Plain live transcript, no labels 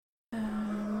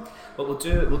But we'll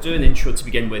do an intro to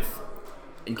begin with,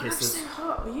 in case It's there's. so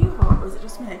hot. Were you hot or was it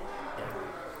just me? Yeah,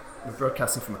 we're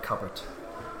broadcasting from a cupboard.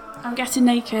 I'm getting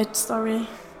naked, sorry.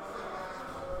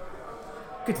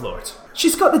 Good lord,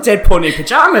 she's got the dead pony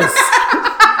pajamas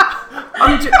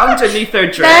underneath her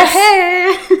They're dress.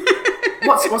 here!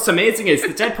 What's amazing is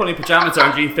the dead pony pajamas are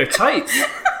underneath their tights.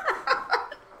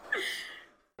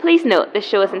 Please note, this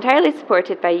show is entirely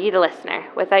supported by you, the listener.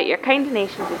 Without your kind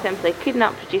donations, we simply could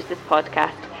not produce this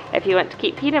podcast. If you want to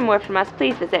keep hearing more from us,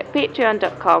 please visit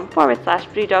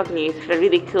patreon.com/BrewdogNews for a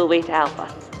really cool way to help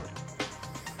us.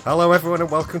 Hello everyone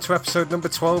and welcome to episode number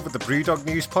 12 of the Brewdog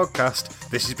News podcast.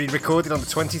 This has been recorded on the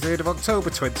 23rd of October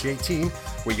 2018.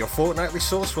 We're your fortnightly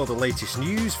source for all the latest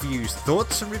news, views,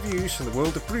 thoughts and reviews from the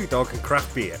world of brewdog and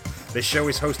craft beer. This show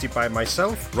is hosted by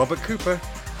myself, Robert Cooper.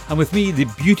 And with me, the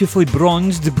beautifully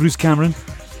bronzed Bruce Cameron.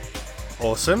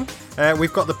 Awesome.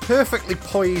 We've got the perfectly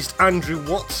poised Andrew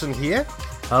Watson here.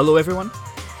 Hello everyone.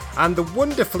 And the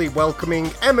wonderfully welcoming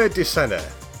Emma DeSena.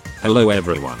 Hello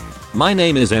everyone. My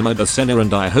name is Emma DeSena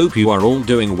and I hope you are all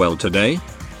doing well today.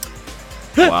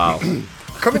 Wow.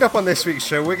 Coming up on this week's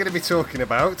show, we're going to be talking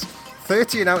about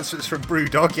 30 announcements from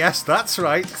Brewdog. Yes, that's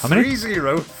right. How many?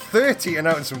 30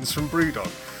 announcements from Brewdog.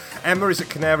 Emma is at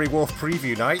Canary Wharf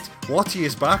preview night. Wattie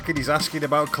is back and he's asking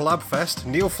about Collabfest.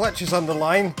 Neil Fletcher's on the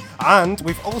line. And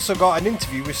we've also got an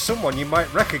interview with someone you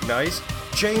might recognise,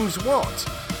 James Watt.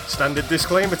 Standard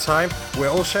disclaimer time. We're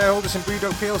all shareholders in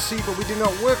Brewdog PLC, but we do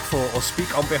not work for or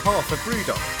speak on behalf of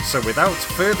Brewdog. So without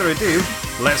further ado,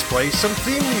 let's play some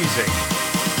theme music.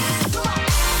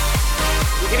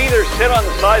 You can either sit on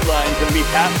the sidelines and be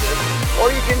passive, or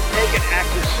you can take an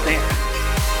active stand.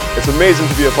 It's amazing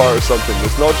to be a part of something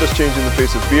that's not just changing the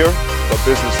face of beer, but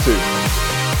business too.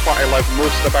 What I love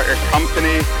most about our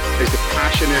company is the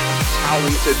passionate,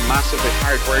 talented, massively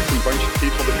hard-working bunch of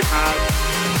people that we have.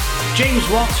 James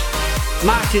Watt,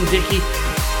 Martin Dickey,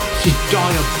 this is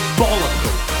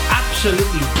diabolical.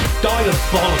 Absolutely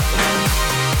diabolical.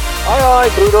 Aye,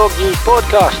 Brewdog News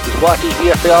Podcast. It's Wattie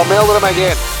here for our Meldrum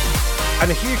again. And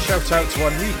a huge shout out to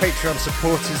our new Patreon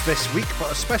supporters this week,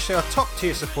 but especially our top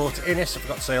tier supporter, Innes. I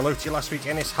forgot to say hello to you last week,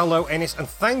 Innes. Hello, Innes. And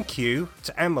thank you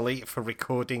to Emily for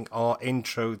recording our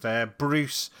intro there.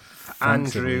 Bruce,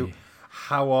 Thanks, Andrew, Emily.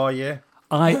 how are you?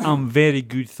 I am very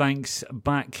good, thanks.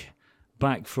 Back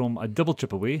from a double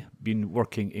trip away, been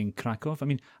working in Krakow. I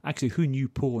mean, actually, who knew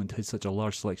Poland had such a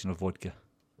large selection of vodka?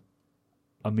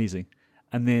 Amazing.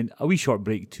 And then a wee short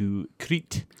break to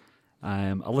Crete.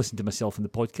 I listened to myself in the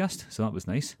podcast, so that was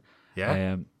nice.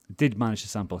 Yeah. Did manage to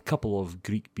sample a couple of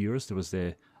Greek beers. There was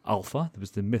the Alpha, there was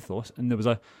the Mythos, and there was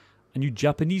a new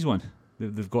Japanese one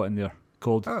that they've got in there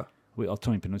called... Oh. Wait, I'll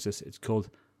try and pronounce this. It's called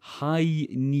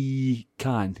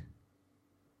Heineken.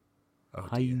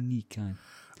 Heineken.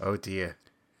 Oh dear.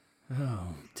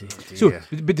 Oh dear. So,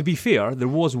 but to be fair, there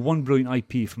was one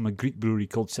brilliant IP from a Greek brewery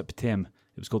called Septem.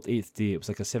 It was called 8th Day. It was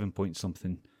like a 7-point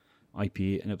something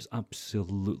IPA, and it was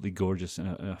absolutely gorgeous and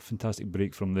a fantastic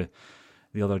break from the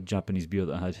other Japanese beer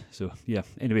that I had. So, yeah,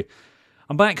 anyway,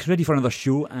 I'm back, ready for another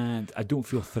show, and I don't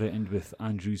feel threatened with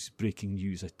Andrew's breaking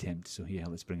news attempt. So, yeah,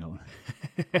 let's bring it on.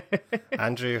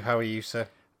 Andrew, how are you, sir?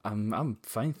 I'm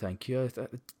fine, thank you.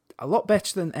 A lot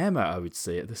better than Emma, I would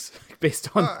say, at this, based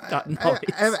on that noise.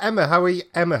 Emma, how are you?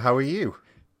 Emma, how are you?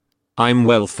 I'm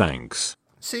well, thanks.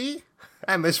 See?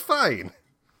 Emma's fine.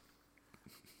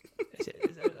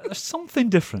 There's something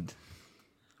different.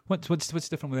 What's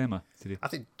different with Emma today? I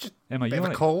think just Emma, a bit you of a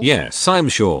alright? cold. Yes, I'm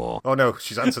sure. Oh no,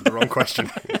 she's answered the wrong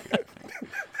question.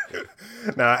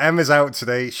 No, Emma's out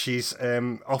today. She's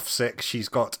off sick. She's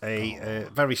got a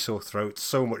very sore throat,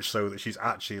 so much so that she's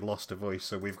actually lost her voice.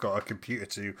 So we've got a computer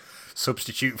to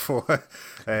substitute for her.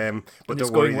 But It's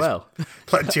don't worry, going well. there's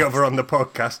plenty of her on the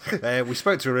podcast. We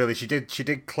spoke to her earlier. She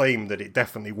did claim that it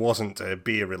definitely wasn't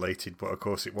beer related, but of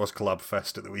course it was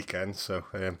Collabfest at the weekend. So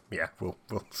yeah, we'll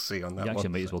see on that You actually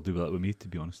one. might as well do that with me, to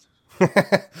be honest.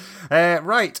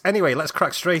 Right, anyway, let's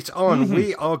crack straight on.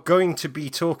 We are going to be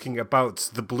talking about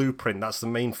the blueprint. That's the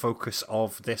main focus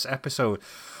of this episode.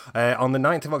 On the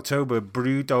 9th of October,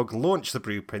 Brewdog launched the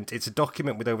blueprint. It's a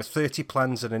document with over 30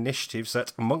 plans and initiatives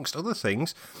that, amongst other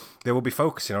things, they will be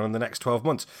focusing on in the next 12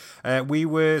 months. We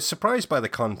were surprised by the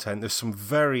content. There's some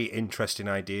very interesting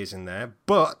ideas in there,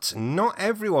 but not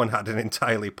everyone had an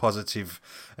entirely positive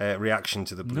reaction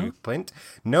to the blueprint.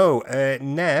 No,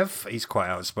 Nev, he's quite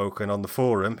outspoken on the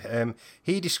forum,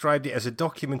 he described it as a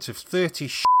document of 30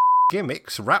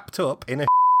 gimmicks wrapped up in a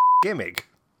gimmick.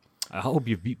 I hope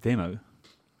you've beeped them out.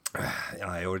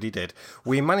 I already did.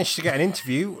 We managed to get an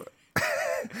interview.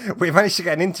 We managed to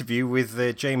get an interview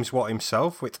with James Watt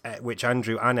himself, which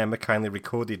Andrew and Emma kindly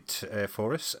recorded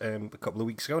for us a couple of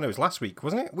weeks ago. No, it was last week,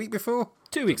 wasn't it? Week before?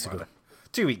 2 weeks ago.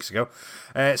 2 weeks ago.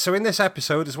 So in this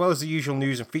episode, as well as the usual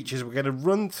news and features, we're going to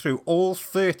run through all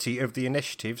 30 of the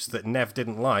initiatives that Nev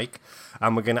didn't like,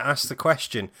 and we're going to ask the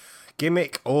question,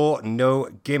 gimmick or no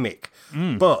gimmick?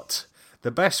 But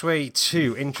the best way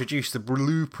to introduce the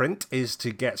blueprint is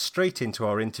to get straight into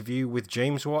our interview with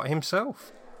James Watt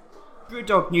himself.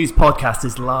 Brewdog News Podcast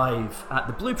is live at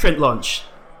the Blueprint launch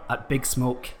at Big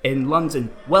Smoke in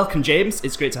London. Welcome, James.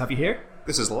 It's great to have you here.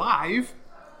 This is live?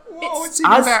 Whoa, it's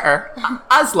even better.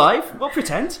 As live, we'll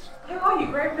pretend. How are you?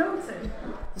 Greg Knowlton.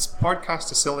 This podcast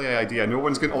is a silly idea. No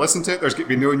one's going to listen to it. There's going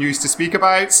to be no news to speak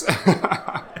about.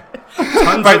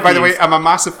 By the way, I'm a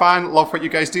massive fan. Love what you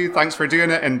guys do. Thanks for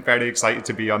doing it, and very excited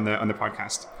to be on the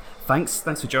podcast. Thanks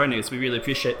for joining us. We really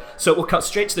appreciate it. So we'll cut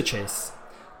straight to the chase.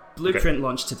 Blueprint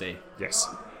launched today.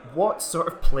 Yes. What sort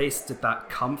of place did that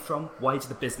come from? Why did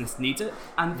the business need it?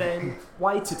 And then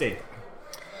why today?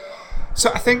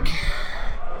 So I think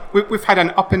we've had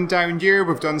an up and down year.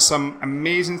 We've done some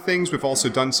amazing things. We've also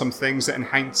done some things that in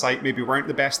hindsight maybe weren't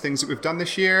the best things that we've done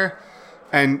this year.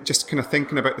 And just kind of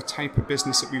thinking about the type of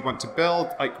business that we want to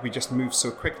build, like we just move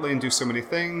so quickly and do so many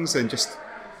things, and just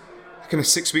kind of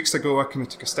 6 weeks ago, I kind of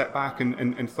took a step back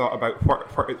and thought about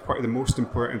what are the most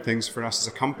important things for us as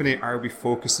a company. Are we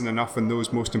focusing enough on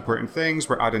those most important things?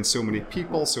 We're adding so many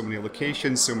people, so many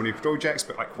locations, so many projects,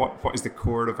 but like what is the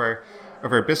core of our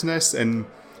business? And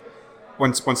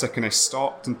once I kind of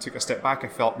stopped and took a step back, I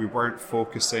felt we weren't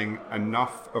focusing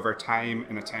enough of our time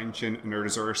and attention and our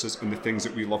resources on the things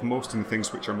that we love most and the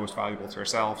things which are most valuable to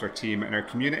ourselves, our team, and our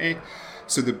community.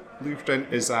 So the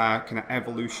blueprint is a kind of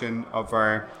evolution of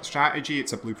our strategy.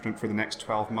 It's a blueprint for the next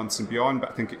 12 months and beyond,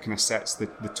 but I think it kind of sets the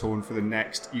tone for the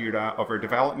next era of our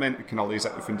development. It kind of lays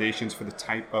out the foundations for the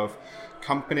type of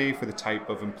company, for the type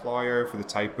of employer, for the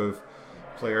type of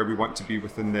player we want to be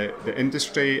within the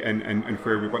industry and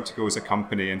where we want to go as a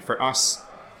company. And for us,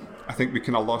 I think we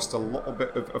kind of lost a little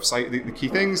bit of sight of the key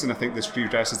things, and I think this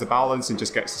redresses the balance and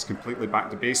just gets us completely back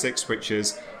to basics, which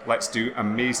is let's do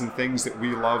amazing things that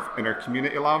we love and our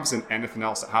community loves, and anything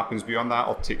else that happens beyond that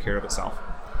will take care of itself.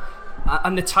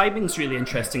 And the timing's really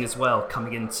interesting as well,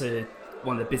 coming into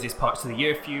one of the busiest parts of the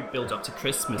year for you, build up to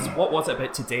Christmas. What was it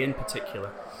about today in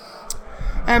particular?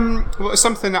 Well, it's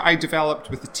something that I developed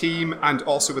with the team and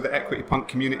also with the Equity Punk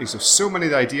community. So many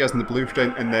of the ideas in the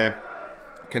blueprint and the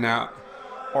kind of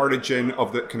origin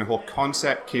of the kind of whole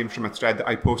concept came from a thread that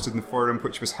I posted in the forum,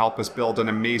 which was help us build an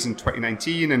amazing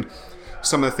 2019. And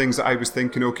some of the things that I was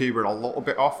thinking, okay, we're a little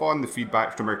bit off on, the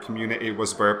feedback from our community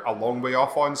was we're a long way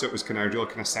off on. So it was kind of a real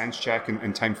kind of sense check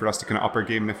and time for us to kind of up our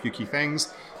game in a few key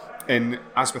things. And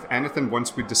as with anything,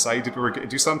 once we decided we were going to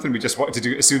do something, we just wanted to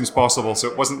do it as soon as possible.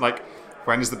 So it wasn't like,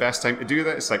 when is the best time to do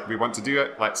that? It's like, we want to do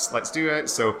it, let's do it.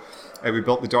 So we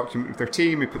built the document with our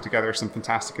team, we put together some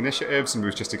fantastic initiatives, and we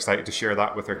were just excited to share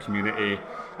that with our community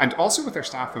and also with our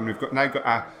staff. And we've now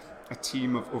got a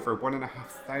team of over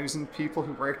 1,500 people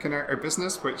who work in our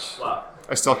business, which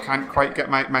I still can't quite get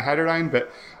my head around,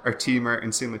 but our team are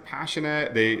insanely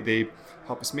passionate. They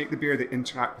help us make the beer, they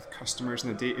interact with customers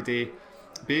on a day-to-day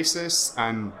basis,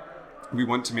 and we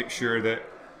want to make sure that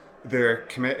they're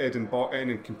committed and bought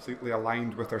in and completely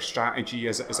aligned with our strategy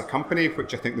as a company,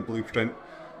 which I think the blueprint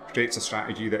creates a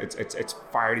strategy that it's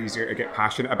far easier to get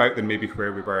passionate about than maybe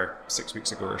where we were 6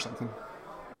 weeks ago or something.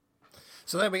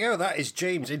 So there we go. That is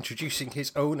James introducing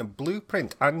his own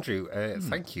blueprint. Andrew,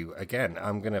 thank you again.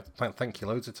 I'm going to thank you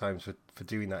loads of times for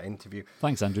doing that interview.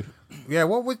 Thanks, Andrew. Yeah,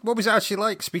 what was it actually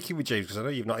like speaking with James? Because I know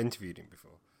you've not interviewed him before.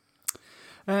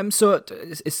 So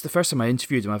it's the first time I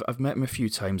interviewed him. I've met him a few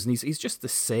times, and he's just the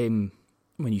same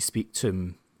when you speak to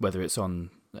him, whether it's on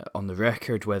the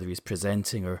record, whether he's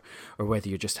presenting, or whether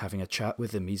you're just having a chat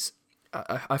with him.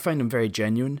 I find him very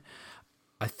genuine.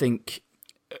 I think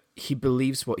he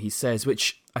believes what he says,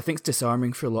 which I think is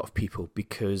disarming for a lot of people,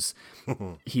 because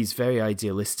he's very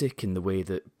idealistic in the way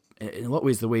that, in a lot of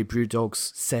ways, the way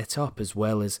Brewdog's set up, as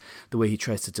well as the way he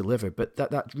tries to deliver. But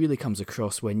that really comes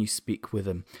across when you speak with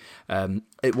him.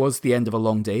 It was the end of a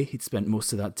long day. He'd spent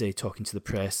most of that day talking to the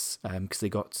press, because they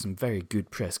got some very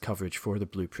good press coverage for the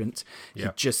blueprint. Yeah.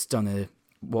 He'd just done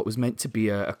what was meant to be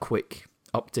a quick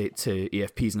update to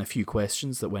EFPs and a few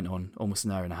questions that went on almost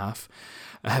an hour and a half.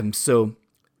 So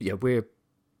yeah, we're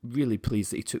really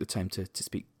pleased that he took the time to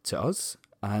speak to us,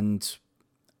 and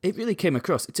it really came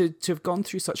across to have gone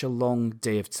through such a long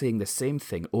day of saying the same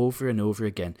thing over and over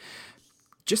again.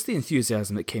 just the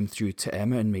enthusiasm that came through to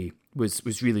Emma and me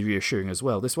was really reassuring as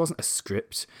well. This wasn't a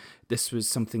script. This was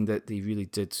something that they really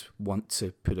did want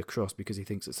to put across because he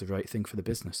thinks it's the right thing for the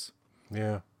business.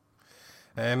 Yeah.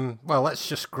 Well, let's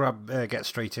just get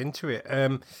straight into it.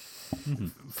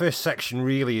 First section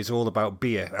really is all about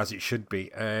beer, as it should be.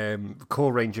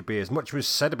 Core range of beers. Much was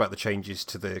said about the changes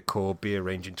to the core beer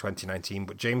range in 2019,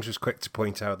 but James was quick to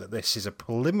point out that this is a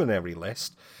preliminary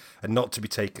list and not to be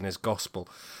taken as gospel.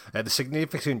 The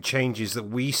significant changes that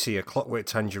we see are Clockwork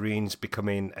Tangerines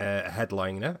becoming a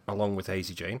headliner, along with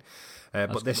Hazy Jane.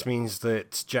 But this means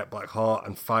that Jet Black Heart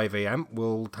and 5am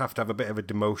will have to have a bit of a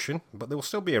demotion, but they will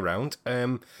still be around.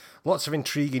 Lots of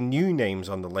intriguing new names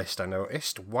on the list, I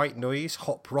noticed. White Noise,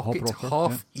 Hop Rocket,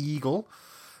 Half Eagle,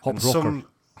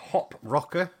 Hop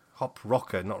Rocker,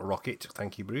 not Rocket,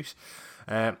 thank you, Bruce.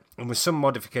 And with some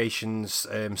modifications,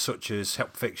 such as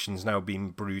Hop Fiction's now being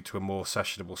brewed to a more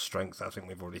sessionable strength, I think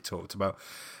we've already talked about.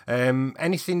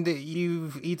 Anything that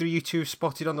either of you two have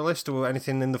spotted on the list, or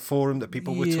anything in the forum that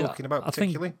people were talking about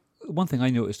particularly? I think one thing I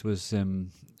noticed was,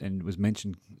 and was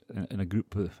mentioned in a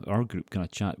group, our group kind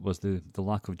of chat, was the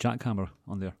lack of jackhammer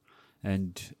on there.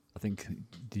 And I think,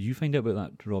 did you find out about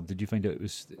that, Rob? Did you find out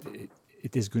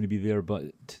it is going to be there,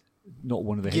 but not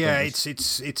one of the headliners? Yeah,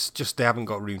 it's just they haven't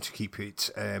got room to keep it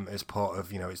as part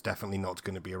of, it's definitely not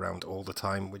going to be around all the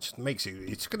time, which makes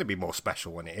it's going to be more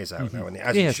special when it is out now, and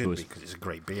it should be, because it's a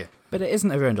great beer. But it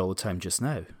isn't around all the time just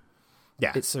now.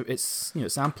 Yeah,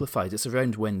 it's amplified. It's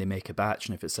around when they make a batch,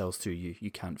 and if it sells through,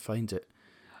 you can't find it.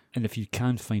 And if you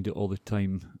can find it all the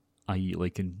time, i.e.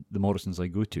 like in the Morrisons I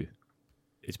go to,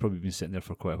 it's probably been sitting there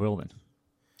for quite a while then.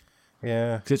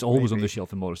 Yeah, because it's always on the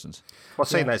shelf in Morrisons. Well,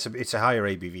 saying that it's a higher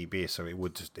ABV beer, so it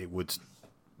would, it's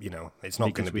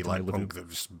not going to be like Punk that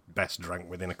was best drank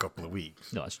within a couple of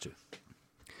weeks. No, that's true.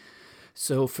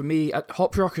 So for me,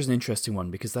 Hop Rocker's an interesting one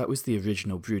because that was the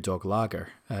original Brewdog Lager.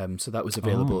 So that was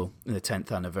available in the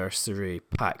 10th anniversary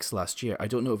packs last year. I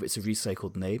don't know if it's a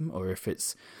recycled name or if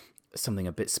it's something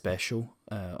a bit special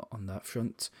on that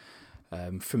front.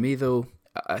 For me, though,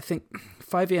 I think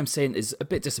 5am Saint is a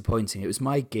bit disappointing. It was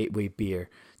my gateway beer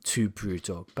to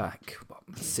Brewdog back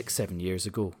 6-7 years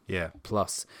ago. Yeah.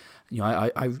 Plus,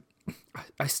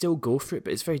 I still go for it,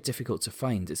 but it's very difficult to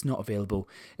find. It's not available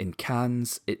in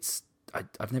cans.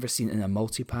 I've never seen it in a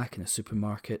multi-pack in a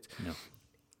supermarket. No.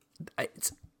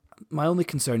 My only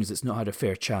concern is it's not had a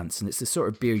fair chance, and it's the sort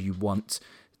of beer you want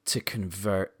to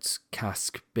convert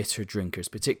cask bitter drinkers,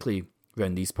 particularly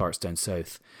around these parts down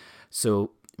south.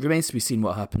 So remains to be seen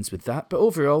what happens with that. But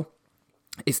overall,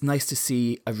 it's nice to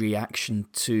see a reaction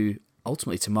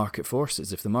ultimately to market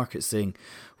forces. If the market's saying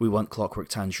we want Clockwork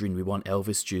Tangerine, we want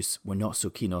Elvis Juice, we're not so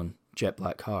keen on Jet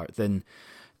Black Heart, then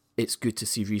it's good to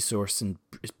see resource, and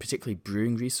particularly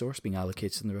brewing resource, being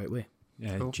allocated in the right way.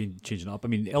 Yeah, cool. Changing up. I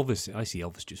mean, I see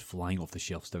Elvis just flying off the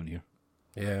shelves down here.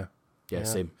 Yeah,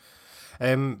 same.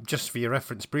 Just for your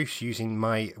reference, Bruce, using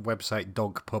my website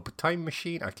Dog Pub Time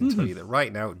Machine, I can tell you that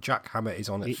right now Jack Hammer is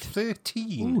on at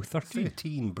 13. Ooh, 13.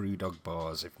 13 Brewdog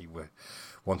bars if you were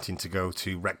wanting to go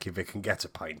to Reykjavik and get a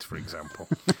pint, for example.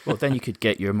 Well, then you could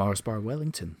get your Mars Bar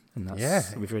Wellington, and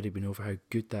we've already been over how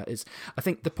good that is. I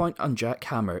think the point on Jack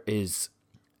Hammer is,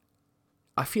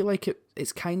 I feel like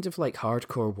it's kind of like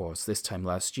Hardcore was this time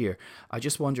last year. I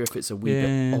just wonder if it's a wee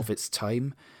bit of its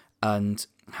time, and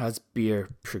has beer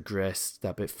progressed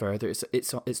that bit further?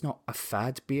 It's not a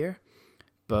fad beer,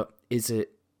 but is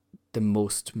it the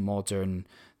most modern,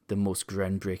 the most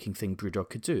groundbreaking thing Brewdog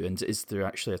could do? And is there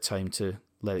actually a time to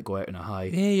let it go out on a high?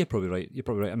 Yeah, you're probably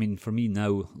right. I mean, for me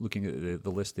now, looking at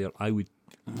the list there,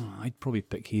 I'd probably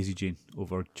pick Hazy Jane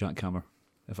over Jackhammer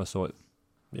if I saw it.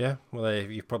 Yeah, well,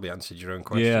 you've probably answered your own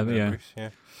question. Bruce. Yeah.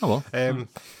 Oh well.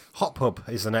 Hop Hub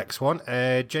is the next one.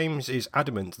 James is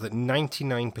adamant that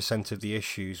 99% of the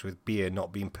issues with beer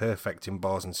not being perfect in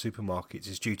bars and supermarkets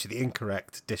is due to the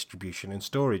incorrect distribution and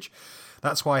storage.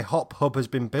 That's why Hop Hub has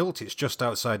been built. It's just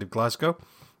outside of Glasgow.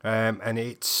 And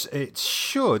it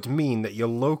should mean that your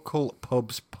local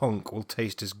pub's punk will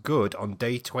taste as good on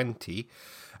day 20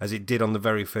 as it did on the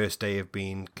very first day of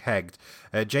being kegged.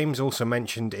 James also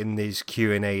mentioned in his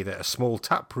Q&A that a small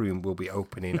tap room will be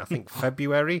opening, I think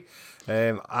February.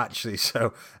 Actually,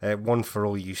 so one for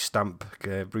all you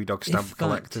Brewdog stamp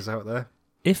collectors out there.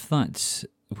 If that's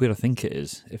where I think it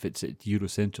is, if it's at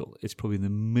Eurocentral, it's probably in the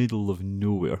middle of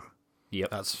nowhere. Yep,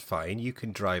 that's fine. You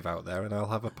can drive out there and I'll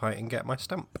have a pint and get my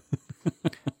stamp.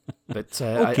 But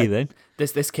okay, then.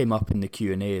 This came up in the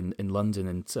Q&A in London,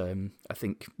 and I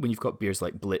think when you've got beers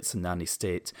like Blitz and Nanny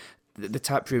State, the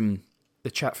tap room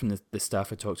the chat from the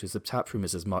staff I talked to is the tap room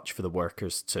is as much for the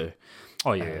workers to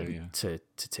to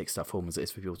take stuff home as it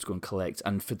is for people to go and collect.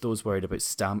 And for those worried about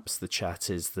stamps, the chat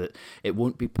is that it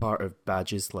won't be part of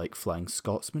badges like Flying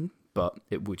Scotsman, but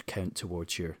it would count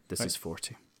towards your This is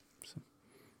 40.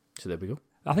 So there we go.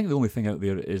 I think the only thing out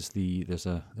there is there's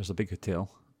a big hotel,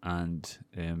 and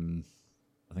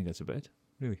I think that's about it,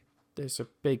 really. There's a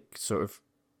big sort of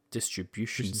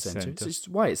distribution centre. It's just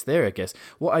why it's there, I guess.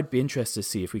 What I'd be interested to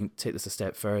see, if we can take this a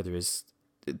step further, is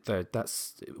it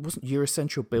wasn't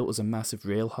Eurocentral built as a massive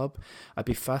rail hub? I'd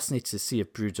be fascinated to see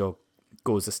if Brewdog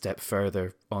goes a step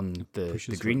further on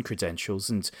the green credentials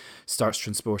and starts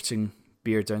transporting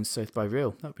beer down south by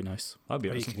rail. That'd be nice. That'd be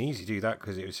You awesome. can easily do that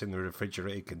because it was in the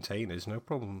refrigerated containers, no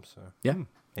problem. So yeah,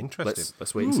 interesting.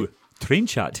 Let's wait and see. Train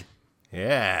chat.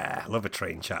 Yeah, love a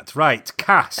train chat. Right,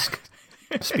 Cask.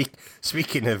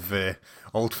 Speaking of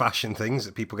old-fashioned things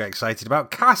that people get excited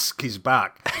about, Cask is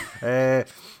back.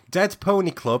 Dead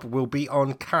Pony Club will be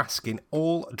on Cask in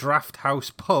all Draft House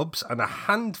pubs and a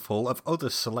handful of other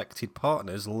selected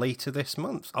partners later this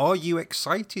month. Are you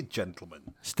excited,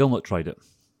 gentlemen? Still not tried it.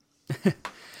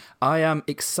 I am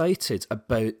excited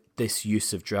about this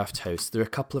use of Draft House. There are a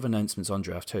couple of announcements on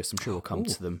Draft House. I'm sure we'll come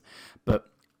to them. But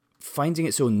finding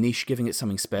its own niche, giving it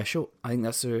something special, I think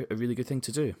that's a really good thing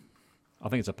to do. I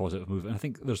think it's a positive move. And I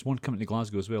think there's one coming to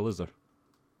Glasgow as well, is there?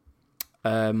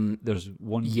 There's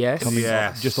one coming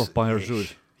up just off Byers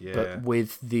Road. Yeah. But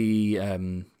with the,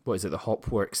 the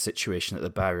Hopworks situation at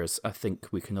the Barrows, I think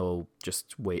we can all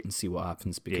just wait and see what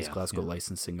happens because Glasgow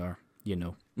licensing are,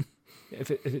 I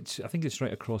think it's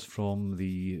right across from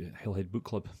the Hillhead Book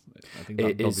Club. I think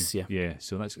it is, yeah. Yeah,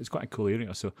 so it's quite a cool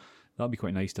area. So that'd be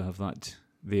quite nice to have that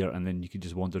there, and then you could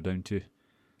just wander down to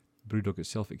Brewdog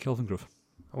itself at Kelvingrove.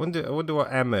 I wonder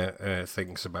what Emma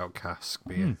thinks about Cask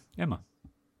beer. Emma.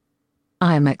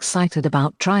 I am excited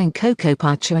about trying Cocoa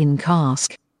Pacho in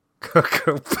Cask.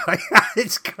 Cocoa Pacho.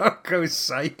 It's Cocoa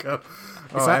Psycho.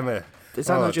 Emma. Is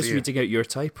that not just reading out your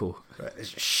typo?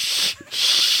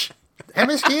 Shh.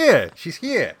 Emma's here. She's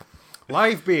here.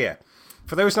 Live beer.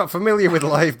 For those not familiar with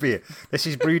live beer, this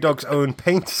is Brewdog's own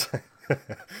paint.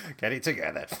 Get it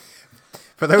together.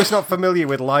 For those not familiar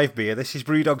with live beer, this is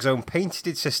Brewdog's own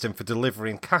patented system for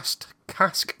delivering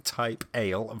cask-type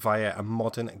ale via a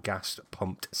modern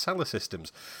gas-pumped cellar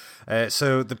systems.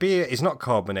 So the beer is not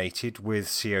carbonated with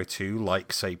CO2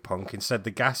 like, say, Punk. Instead,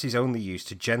 the gas is only used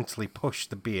to gently push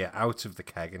the beer out of the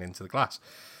keg and into the glass.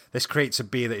 This creates a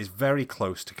beer that is very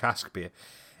close to cask beer.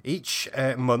 Each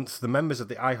month, the members of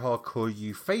the I Hardcore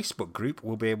You Facebook group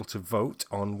will be able to vote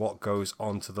on what goes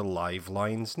onto the live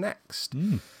lines next.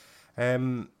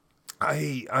 I've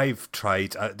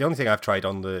tried. The only thing I've tried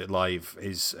on the live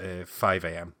is 5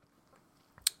 a.m.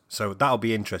 So that'll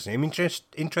be interesting. I mean, just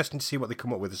interesting to see what they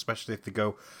come up with, especially if they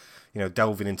go,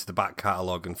 delving into the back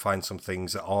catalogue and find some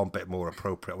things that are a bit more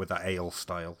appropriate with that ale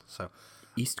style. So,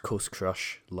 East Coast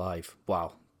Crush live.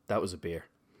 Wow, that was a beer.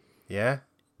 Yeah,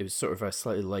 it was sort of a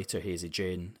slightly lighter hazy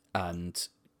Jane, and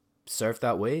served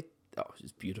that way, it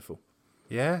was beautiful.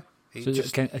 Yeah. So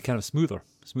it's kind of smoother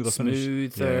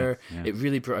finish. Yeah. It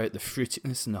really brought out the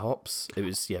fruitiness and the hops. It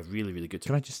was really, really good.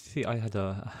 Can I just say I had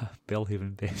a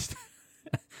Bellhaven Best,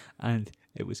 and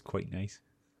it was quite nice.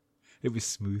 It was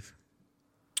smooth.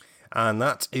 And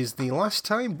that is the last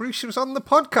time Bruce was on the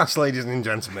podcast, ladies and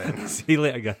gentlemen. See you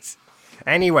later, guys.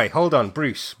 Anyway, hold on,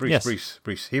 Bruce. Yes.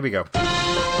 Bruce. Here we go.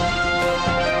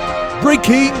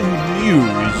 Breaking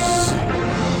news.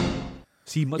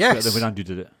 See, much better than when Andrew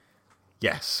did it.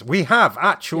 Yes, we have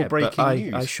actual breaking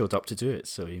news. I showed up to do it,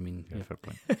 so you mean... Yeah, fair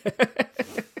point.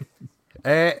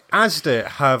 Asda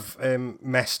have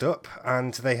messed up,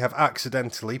 and they have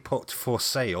accidentally put for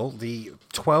sale the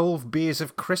 12 Beers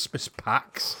of Christmas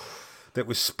packs that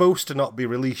was supposed to not be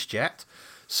released yet.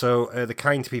 So the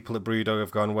kind people at Brewdog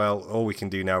have gone, well, all we can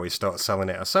do now is start selling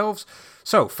it ourselves.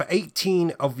 So for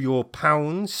 18 of your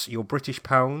pounds, your British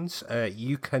pounds,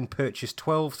 you can purchase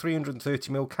 12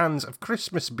 330ml cans of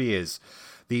Christmas beers.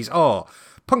 These are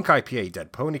Punk IPA,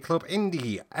 Dead Pony Club,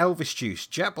 Indie, Elvis Juice,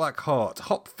 Jet Black Heart,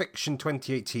 Hop Fiction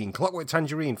 2018, Clockwork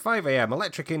Tangerine, 5am,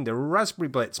 Electric Indie, Raspberry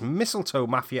Blitz, Mistletoe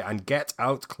Mafia, and Get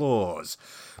Out Claws.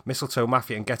 Mistletoe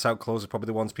Mafia and Get Out Claws are probably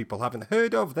the ones people haven't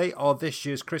heard of. They are this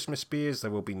year's Christmas beers.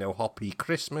 There will be no Hoppy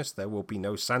Christmas. There will be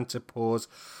no Santa Paws.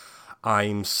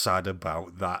 I'm sad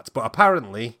about that. But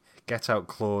apparently, Get Out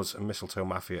Claws and Mistletoe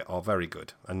Mafia are very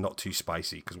good and not too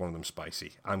spicy, because one of them's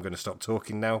spicy. I'm going to stop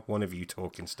talking now. One of you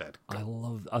talk instead. I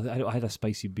had a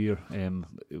spicy beer.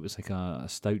 It was like a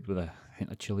stout with a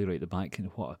hint of chili right at the back, and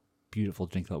what a beautiful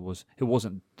drink that was. It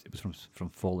wasn't. It was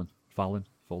from Fallen.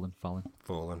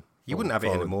 You wouldn't have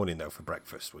it in the morning, though, for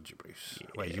breakfast, would you, Bruce? Yeah.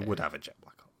 Well, you would have a jet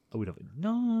black. I would have it.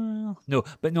 No.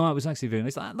 But no, it was actually very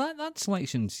nice. That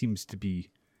selection seems to be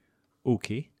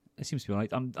okay. It seems to be all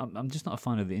right. I'm just not a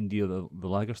fan of the India, the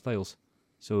lager styles.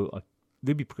 So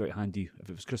they'd be quite handy if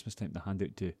it was Christmas time to hand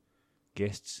out to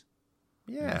guests.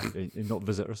 Yeah. And not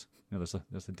visitors. There's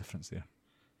a difference there.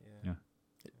 Yeah.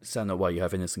 Is that not why you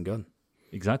have Innocent Gun?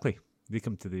 Exactly. They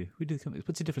come to the... Who do they come?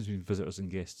 What's the difference between visitors and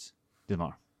guests? Doesn't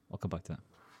matter. I'll come back to that.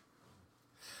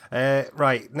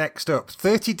 Right, next up,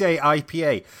 30-day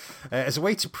IPA. As a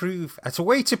way to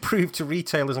prove to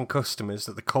retailers and customers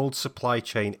that the cold supply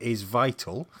chain is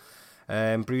vital,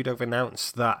 Brewdog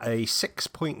announced that a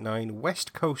 6.9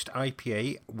 West Coast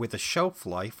IPA with a shelf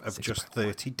life of just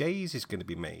 30 days is going to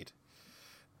be made.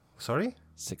 Sorry?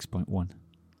 6.1.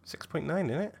 6.9, isn't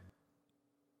it?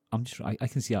 I'm just. I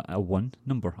can see a 1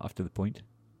 number after the point.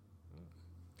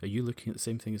 Are you looking at the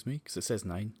same thing as me? Because it says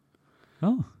 9.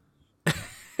 Oh.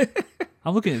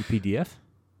 I'm looking at the PDF.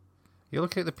 You're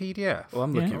looking at the PDF? Oh,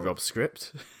 I'm looking at Rob's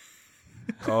script.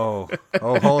 Oh,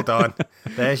 hold on.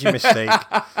 There's your mistake.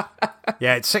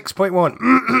 Yeah, it's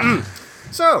 6.1.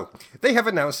 So, they have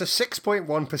announced a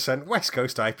 6.1% West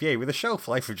Coast IPA with a shelf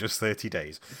life of just 30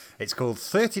 days. It's called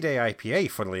 30-Day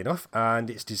IPA, funnily enough, and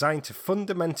it's designed to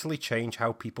fundamentally change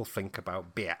how people think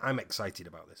about beer. I'm excited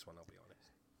about this one, I'll be honest.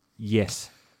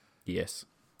 Yes.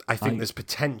 I think there's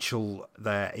potential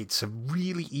there. It's a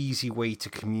really easy way to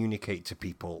communicate to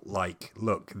people, like,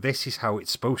 look, this is how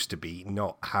it's supposed to be,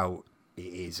 not how it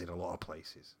is in a lot of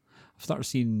places. I've started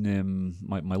seeing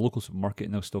my local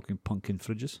supermarket now stocking pumpkin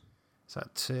fridges. Is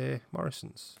that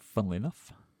Morrison's? Funnily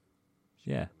enough.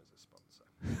 Yeah.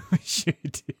 We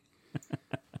should.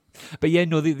 But yeah,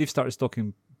 no, they've started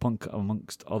stocking punk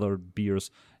amongst other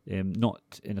beers,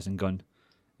 not Innocent Gun.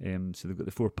 So they've got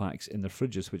the 4-packs in their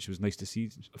fridges, which was nice to see.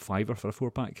 $5 for a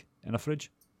 4-pack in a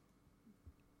fridge.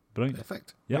 Brilliant.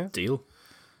 Perfect. Yeah. Deal.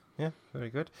 Yeah, very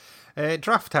good.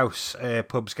 Draft House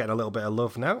pub's getting a little bit of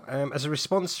love now. As a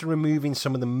response to removing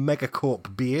some of the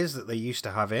Megacorp beers that they used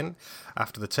to have in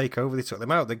after the takeover, they took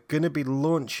them out. They're going to be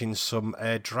launching some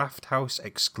Draft House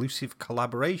exclusive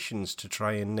collaborations to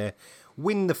try and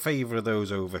win the favour of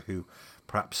those over who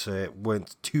perhaps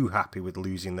weren't too happy with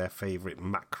losing their favourite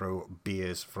macro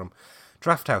beers from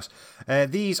Draft House.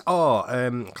 These are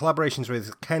collaborations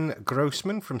with Ken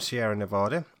Grossman from Sierra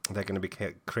Nevada. They're going to be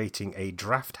creating a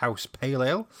Draft House Pale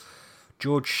Ale.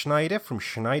 George Schneider from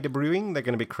Schneider Brewing. They're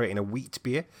going to be creating a wheat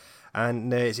beer.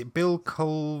 And is it Bill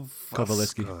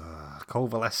Kowaleski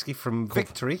from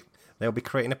Victory? They'll be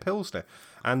creating a Pilsner.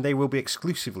 And they will be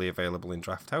exclusively available in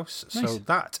Draft House. Nice. So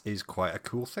that is quite a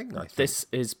cool thing, I think. This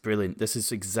is brilliant. This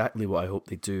is exactly what I hope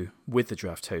they do with the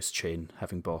Draft House chain,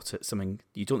 having bought it. Something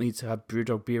you don't need to have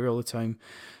Brewdog beer all the time.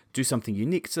 Do something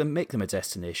unique to them, make them a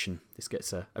destination. This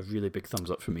gets a really big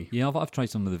thumbs up for me. Yeah, I've tried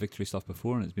some of the Victory stuff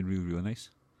before, and it's been really, really nice.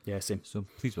 Yeah, same. So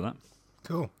pleased with that.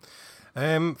 Cool.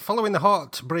 Following the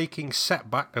heartbreaking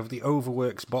setback of the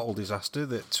Overworks bottle disaster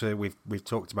that we've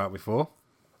talked about before,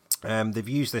 they've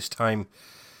used this time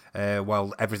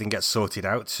while everything gets sorted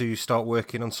out to start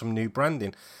working on some new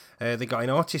branding. They got in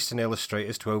artists and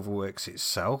illustrators to Overworks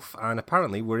itself, and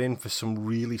apparently we're in for some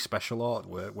really special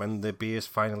artwork when the beers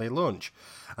finally launch.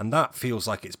 And that feels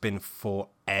like it's been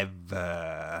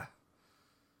forever.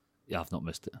 Yeah, I've not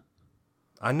missed it.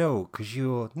 I know, because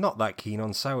you're not that keen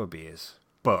on sour beers.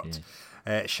 But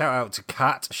shout out to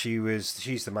Kat.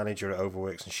 She's the manager at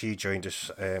Overworks, and she joined us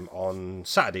on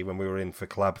Saturday when we were in for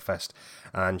Collabfest,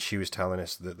 and she was telling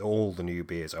us that all the new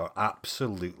beers are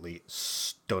absolutely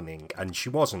stunning. And she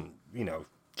wasn't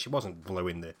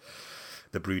blowing the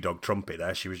Brewdog trumpet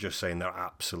there. She was just saying they're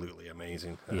absolutely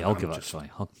amazing. Yeah, I'll give it a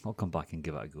try. I'll come back and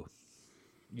give it a go.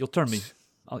 You'll turn me.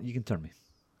 You can turn me.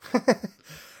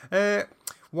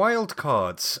 Wild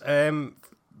cards.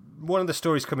 One of the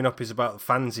stories coming up is about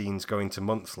fanzines going to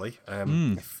monthly.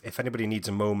 If anybody needs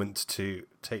a moment to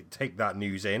take that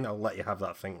news in, I'll let you have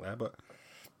that thing there. But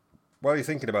while you're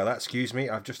thinking about that, excuse me,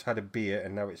 I've just had a beer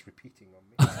and now it's repeating on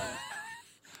me.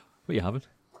 What are you having?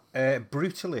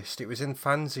 Brutalist. It was in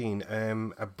fanzine.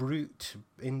 A Brute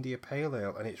India Pale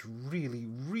Ale, and it's really,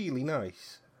 really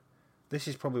nice. This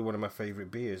is probably one of my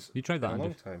favourite beers. You tried that in a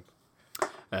long time.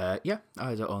 Yeah, I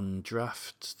had it on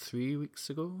draft 3 weeks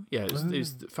ago. Yeah, it was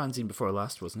the fanzine before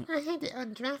last, wasn't it? I had it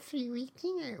on draft 3 weeks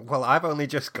ago. Well, I've only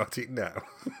just got it now.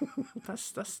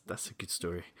 That's a good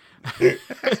story.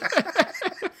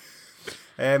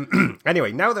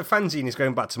 Anyway, now that fanzine is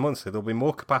going back to monthly, there'll be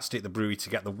more capacity at the brewery to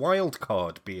get the wild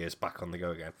card beers back on the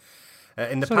go again.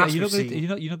 In the past, you're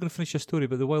not going to finish your story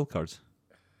about the wild cards.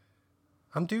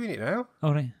 I'm doing it now.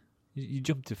 All right. You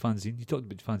jumped to fanzine. You talked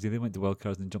about fanzine. They went to wild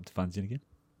cards and then jumped to fanzine again.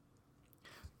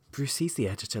 Bruce, he's the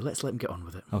editor. Let's let him get on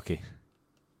with it. Okay.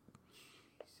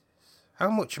 How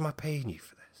much am I paying you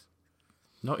for this?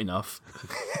 Not enough.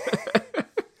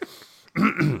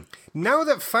 Now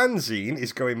that Fanzine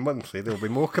is going monthly, there will be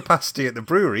more capacity at the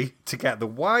brewery to get the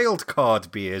wild card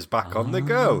beers back on the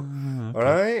go. Okay. All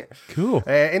right? Cool.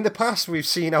 In the past, we've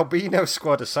seen Albino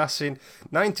Squad Assassin,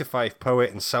 9 to 5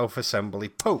 Poet, and Self-Assembly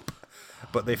Pope.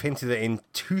 But they've hinted that in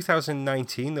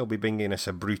 2019, they'll be bringing us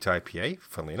a Brute IPA,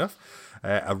 funnily enough,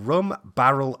 a rum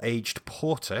barrel-aged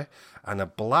porter, and a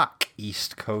black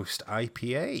East Coast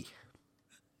IPA.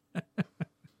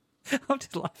 I'm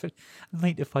just laughing.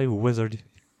 9 to 5 wizard.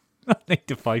 9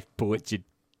 to 5 poet, you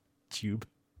tube.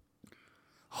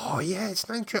 Oh, yeah, it's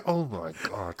 9 to... Oh, my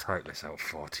God, type this out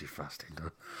 40 fast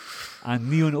enough. And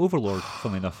Neon Overlord,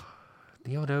 funnily enough.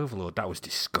 Neon Overlord, that was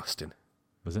disgusting.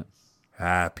 Was it?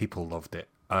 People loved it,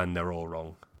 and they're all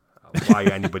wrong. Why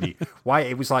anybody... Why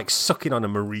it was like sucking on a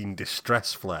marine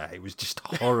distress flare. It was just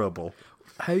horrible.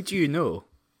 How do you know?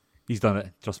 He's done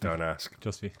it. Trust me. Don't ask.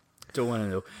 Trust me. Don't want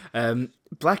to know.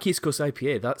 Black East Coast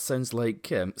IPA, that sounds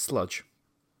like sludge.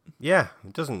 Yeah,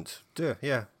 it doesn't do.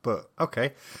 Yeah, but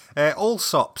okay.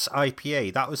 Allsops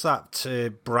IPA, that was that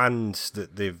brand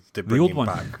that they're bringing old one.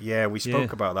 back. Yeah, we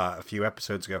spoke about that a few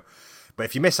episodes ago. But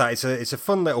if you miss that, it's a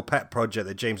fun little pet project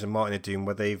that James and Martin are doing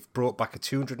where they've brought back a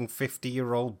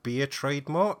 250-year-old beer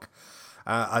trademark.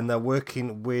 And they're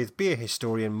working with beer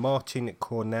historian Martin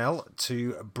Cornell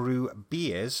to brew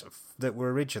beers that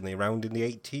were originally around in the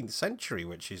 18th century,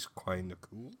 which is kind of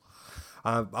cool.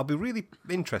 I'll be really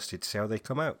interested to see how they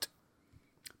come out.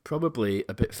 Probably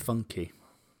a bit funky.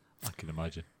 I can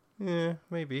imagine. Yeah,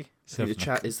 maybe. So the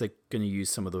chat is like going to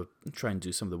use try and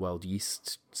do some of the wild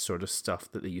yeast sort of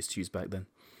stuff that they used to use back then.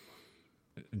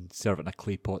 And serve it in a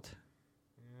clay pot.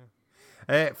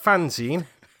 Fanzine.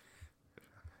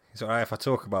 Is it alright if I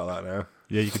talk about that now?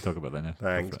 Yeah, you can talk about that now.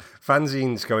 Thanks.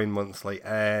 Fanzine's going monthly.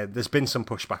 There's been some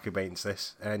pushback against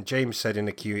this, and James said in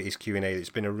his Q&A that it's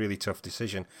been a really tough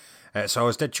decision. So I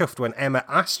was dead chuffed when Emma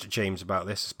asked James about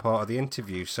this as part of the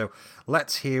interview. So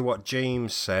let's hear what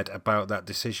James said about that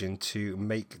decision to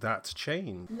make that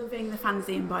change. Loving the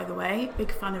fanzine, by the way.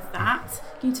 Big fan of that.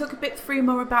 Can you talk a bit through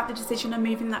more about the decision on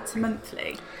moving that to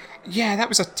monthly? Yeah, that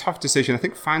was a tough decision. I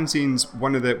think fanzine's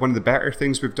one of the better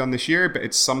things we've done this year, but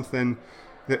it's something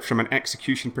that from an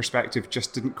execution perspective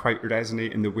just didn't quite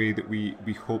resonate in the way that we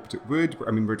hoped it would.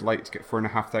 I mean, we'd like to get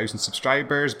 4,500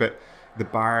 subscribers, but the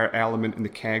bar element and the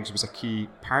kegs was a key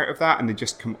part of that, and they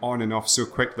just come on and off so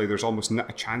quickly. There's almost not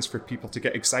a chance for people to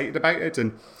get excited about it,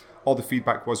 and all the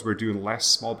feedback was we're doing less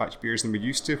small batch beers than we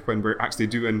used to when we're actually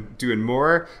doing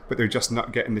more, but they're just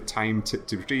not getting the time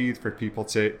to breathe, for people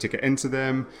to get into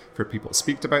them, for people to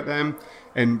speak about them.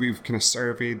 And we've kind of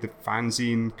surveyed the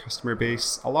fanzine customer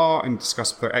base a lot and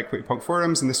discussed with our Equity Punk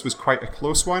forums, and this was quite a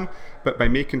close one. But by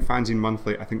making fanzine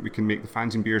monthly, I think we can make the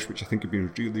fanzine beers, which I think have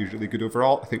been really, really good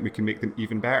overall, I think we can make them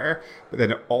even better. But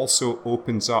then it also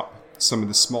opens up some of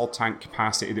the small tank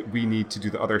capacity that we need to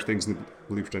do the other things in the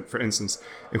blueprint. For instance,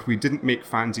 if we didn't make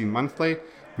fanzine monthly,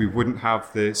 we wouldn't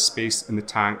have the space in the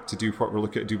tank to do what we're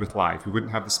looking to do with live. We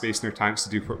wouldn't have the space in our tanks to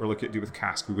do what we're looking to do with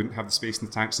cask. We wouldn't have the space in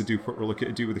the tanks to do what we're looking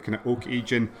to do with the kind of oak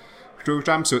aging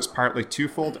program. So it's partly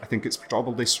twofold. I think it's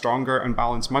probably stronger and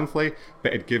balanced monthly,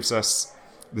 but it gives us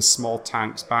the small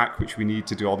tanks back, which we need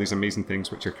to do all these amazing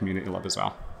things which our community love as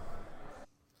well.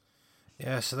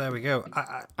 Yeah, so there we go.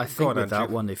 I think with that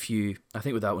one, if you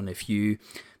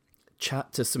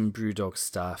chat to some Brewdog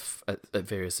staff at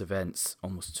various events,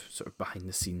 almost sort of behind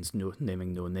the scenes,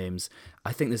 naming no names,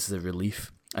 I think this is a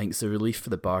relief. I think it's a relief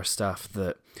for the bar staff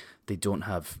that they don't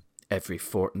have every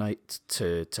fortnight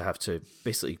to have to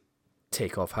basically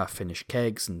take off half-finished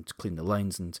kegs and clean the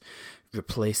lines and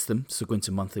replace them. So going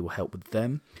to monthly will help with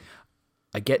them.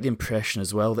 I get the impression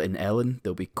as well that in Ellen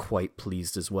they'll be quite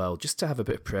pleased as well, just to have a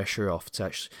bit of pressure off. To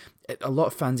actually, a lot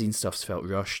of fanzine stuff's felt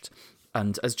rushed,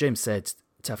 and as James said,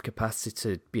 to have capacity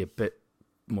to be a bit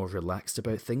more relaxed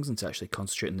about things and to actually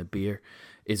concentrate on the beer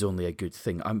is only a good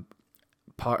thing.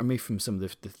 Part of me, from some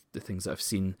of the things that I've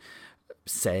seen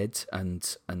said and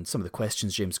some of the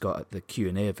questions James got at the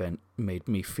Q&A event made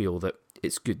me feel that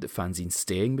it's good that fanzine's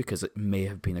staying, because it may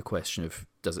have been a question of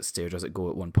does it stay or does it go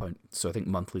at one point. So I think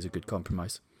monthly is a good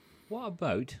compromise. What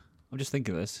about, I'm just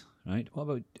thinking of this, right? What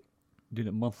about doing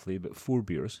it monthly, but 4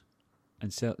 beers,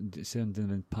 and selling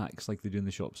them in packs like they do in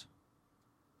the shops?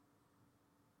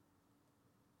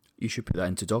 You should put that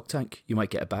into Dog Tank. You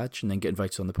might get a badge and then get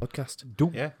invited on the podcast.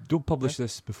 Don't publish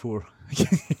this before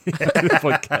the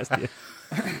podcast.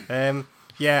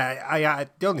 Yeah.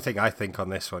 The only thing I think on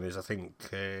this one is I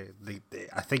think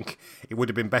I think it would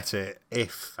have been better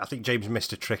if, I think James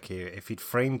missed a trick here, if he'd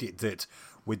framed it that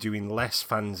we're doing less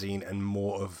fanzine and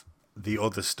more of the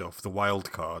other stuff, the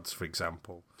wild cards, for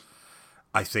example,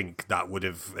 I think that would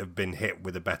have been hit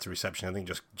with a better reception. I think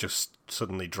just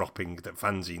suddenly dropping that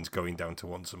fanzine's going down to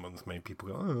once a month made people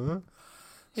go, oh.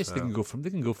 Yes, so. They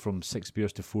can go from 6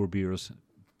 beers to 4 beers,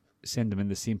 send them in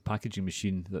the same packaging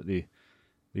machine that they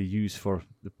use for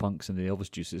the punks and the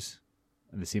Elvis juices,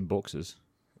 and the same boxes.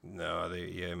 No,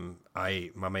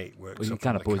 my mate works. Well, you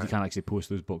can't actually post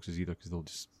those boxes either because they'll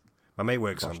just. My mate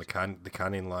works on the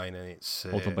canning line, and it's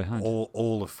all done by hand.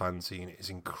 All of fanzine is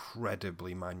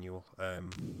incredibly manual.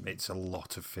 It's a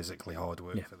lot of physically hard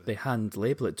work. Yeah, for them. They hand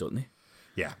label it, don't they?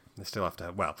 Yeah, they still have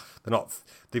to. Well, they're not.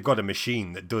 They've got a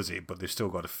machine that does it, but they've still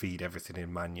got to feed everything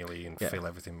in manually and fill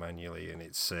everything manually, and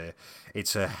it's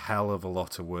a hell of a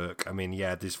lot of work. I mean,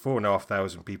 yeah, there's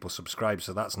 4,500 people subscribed,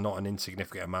 so that's not an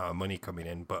insignificant amount of money coming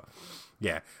in. But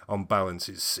yeah, on balance,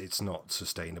 it's not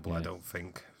sustainable. I don't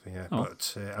think. Yeah,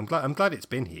 but I'm glad it's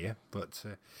been here. But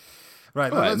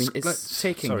right, well, I mean, it's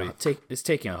taking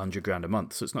 $100,000 a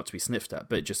month, so it's not to be sniffed at.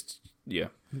 But it just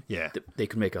they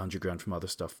could make $100,000 from other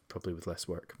stuff, probably with less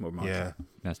work, more margin. Yeah,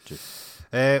 that's true.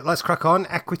 Let's crack on.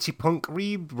 Equity Punk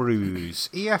rebrews.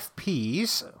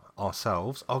 EFPs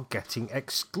ourselves are getting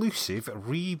exclusive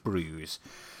rebrews.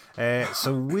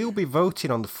 So we'll be voting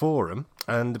on the forum,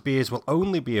 and the beers will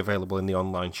only be available in the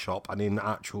online shop and in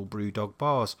actual Brewdog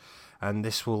bars. And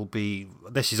this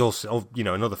is also,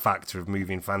 another factor of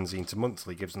moving fanzine to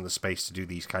monthly, gives them the space to do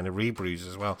these kind of rebrews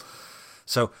as well.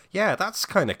 So yeah, that's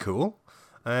kind of cool.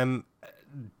 One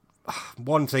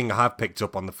thing I have picked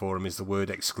up on the forum is the word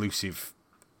exclusive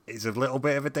is a little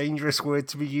bit of a dangerous word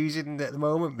to be using at the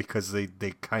moment, because they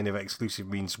kind of exclusive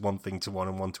means one thing to one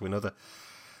and one to another.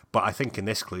 But I think in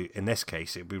this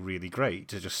case, it'd be really great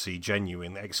to just see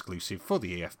genuine exclusive for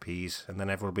the EFPs, and then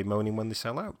everyone will be moaning when they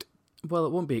sell out. Well,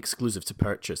 it won't be exclusive to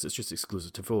purchase. It's just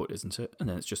exclusive to vote, isn't it? And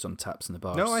then it's just on taps in the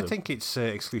bars. No, I think it's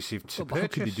exclusive to purchase. How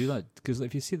could they do that? Because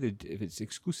if you say if it's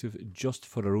exclusive just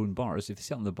for our own bars, if you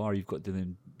sell in the bar, you've got to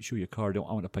then show your card. I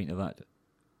want a pint of that.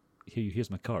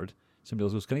 Here's my card. Somebody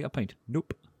else goes, can I get a pint?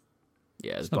 Nope.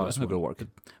 Yeah, it's not going to work.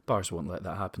 Bars won't let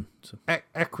that happen. So.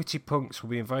 Equity Punks will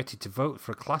be invited to vote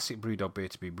for a classic Brewdog beer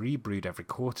to be rebrewed every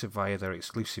quarter via their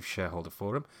exclusive shareholder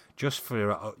forum, just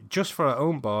for our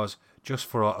own bars, just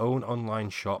for our own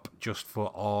online shop, just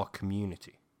for our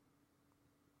community.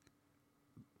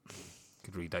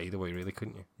 Could read that either way, really,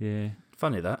 couldn't you? Yeah.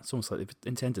 Funny that. It's almost like they've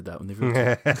intended that when they've wrote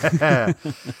it.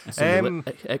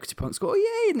 Equity Punks go, oh,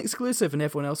 yay, an exclusive, and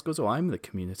everyone else goes, oh, I'm the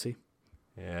community.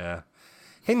 Yeah.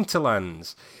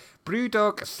 Hinterlands.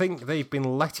 Brewdog think they've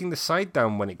been letting the side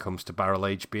down when it comes to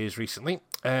barrel-aged beers recently,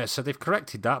 so they've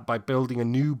corrected that by building a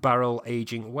new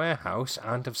barrel-aging warehouse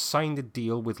and have signed a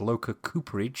deal with local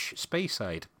cooperage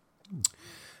Speyside.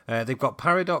 They've got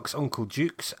Paradox Uncle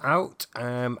Duke's out,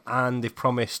 and they've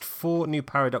promised 4 new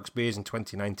Paradox beers in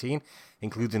 2019,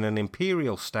 including an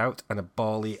Imperial Stout and a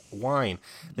Barley Wine.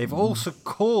 They've also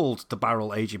called the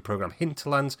barrel aging program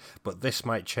Hinterlands, but this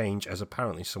might change, as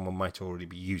apparently someone might already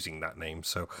be using that name,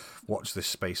 so watch this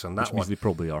space on that Which means they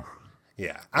probably are.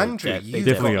 Yeah. Andrew, you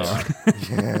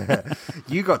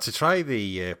got to try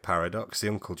the Paradox, the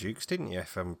Uncle Duke's, didn't you,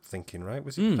 if I'm thinking right?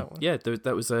 Was it that one? Yeah,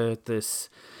 that was this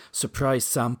surprise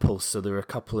sample, so there were a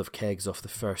couple of kegs off the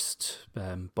first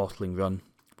bottling run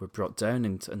were brought down,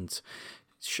 and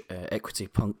Equity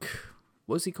Punk,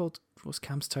 what was he called? What's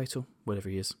Cam's title? Whatever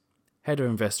he is. Head of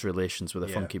Investor Relations with a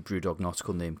funky Brewdog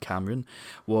nautical name, Cameron,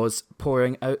 was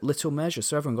pouring out Little Measure,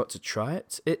 so everyone got to try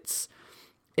it. It's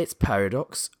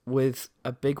Paradox with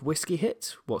a big whiskey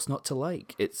hit. What's not to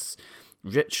like? It's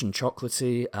rich and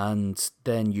chocolatey, and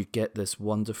then you get this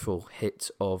wonderful hit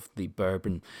of the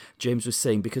bourbon. James was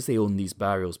saying, because they own these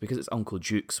barrels, because it's Uncle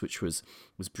Duke's, which was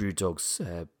Brewdog's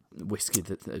whiskey,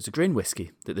 that it was a grain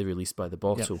whiskey that they released by the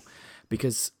bottle,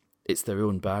 because it's their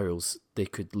own barrels, they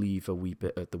could leave a wee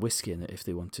bit of the whiskey in it if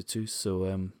they wanted to. So I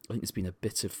think there's been a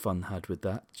bit of fun had with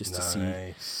that, just to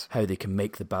see how they can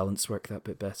make the balance work that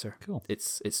bit better. Cool.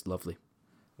 It's lovely.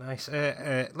 Nice.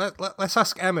 Let's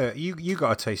ask Emma. You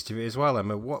got a taste of it as well,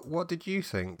 Emma. What did you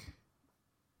think?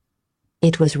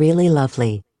 It was really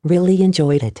lovely. Really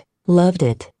enjoyed it. Loved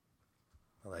it.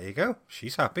 Well, there you go.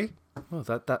 She's happy. Well,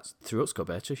 that's throat's got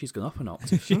better. She's gone up an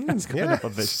octave.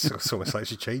 It's almost like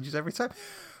she changes every time.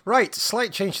 Right,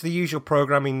 slight change to the usual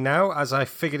programming now, as I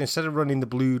figured instead of running the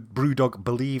Brewdog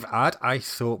Believe ad, I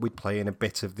thought we'd play in a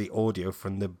bit of the audio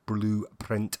from the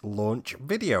Blueprint launch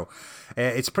video.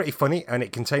 It's pretty funny, and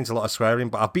it contains a lot of swearing,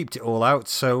 but I beeped it all out.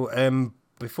 So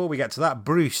before we get to that,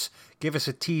 Bruce, give us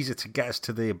a teaser to get us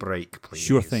to the break, please.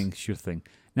 Sure thing.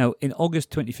 Now, in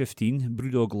August 2015,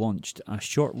 Brewdog launched a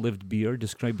short-lived beer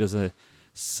described as a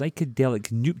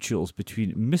psychedelic nuptials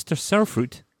between Mr.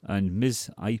 Sourfruit and Ms.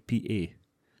 IPA.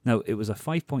 Now, it was a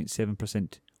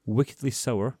 5.7% wickedly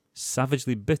sour,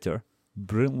 savagely bitter,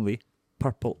 brilliantly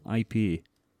purple IPA.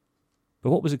 But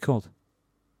what was it called?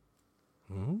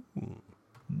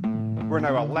 We're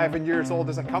now 11 years old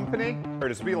as a company, or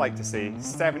as we like to say,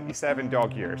 77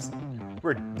 dog years.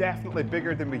 We're definitely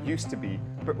bigger than we used to be,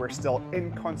 but we're still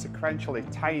inconsequentially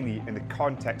tiny in the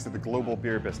context of the global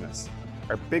beer business.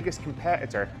 Our biggest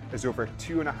competitor is over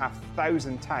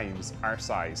 2,500 times our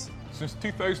size. Since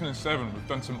 2007, we've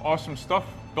done some awesome stuff,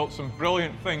 built some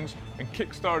brilliant things, and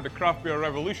kickstarted the craft beer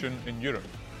revolution in Europe.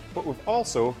 But we've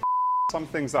also some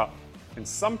things up, and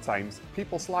sometimes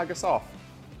people slag us off.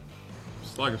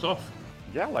 Slag us off?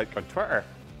 Yeah, like on Twitter.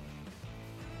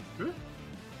 Do they?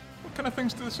 What kind of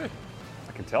things do they say?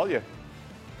 I can tell you.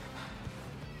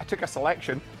 I took a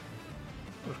selection.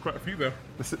 There's quite a few there.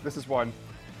 This is one.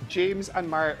 James and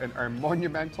Martin are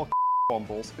monumental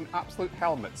bombles in absolute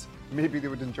helmets. Maybe they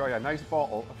would enjoy a nice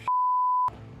bottle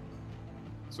of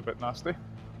It's a bit nasty.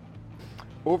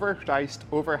 Overpriced,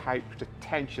 overhyped,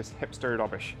 pretentious hipster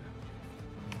rubbish.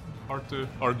 Hard to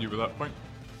argue with that point.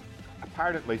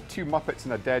 Apparently, 2 Muppets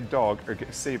and a dead dog are going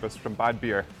to save us from bad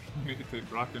beer. You need to take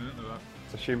Bracken into that.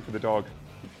 It's a shame for the dog.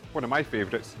 One of my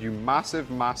favourites, you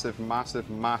massive, massive, massive,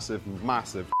 massive,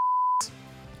 massive.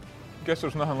 Guess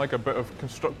there's nothing like a bit of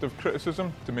constructive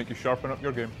criticism to make you sharpen up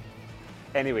your game.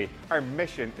 Anyway, our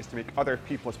mission is to make other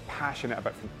people as passionate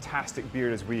about fantastic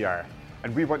beer as we are.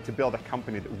 And we want to build a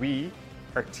company that we,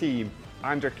 our team,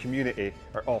 and our community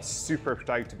are all super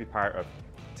proud to be part of.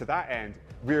 To that end,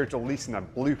 we're releasing a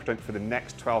blueprint for the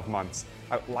next 12 months,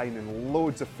 outlining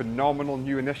loads of phenomenal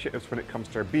new initiatives when it comes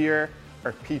to our beer,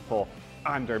 our people,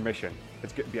 and our mission.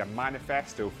 It's going to be a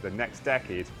manifesto for the next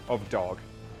decade of dog.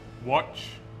 Watch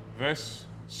this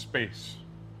space.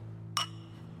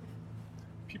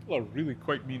 People are really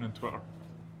quite mean on Twitter.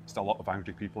 Still a lot of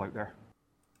angry people out there.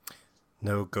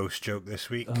 No ghost joke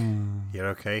this week. You're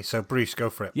okay. So, Bruce,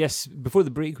 go for it. Yes, before the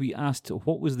break, we asked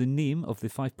what was the name of the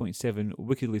 5.7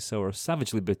 wickedly sour,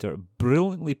 savagely bitter,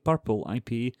 brilliantly purple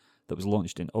IPA that was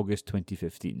launched in August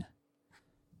 2015. Do you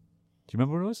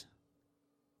remember what it was?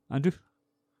 Andrew?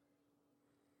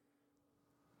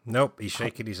 Nope, he's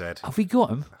shaking his head. Have we got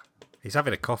him? He's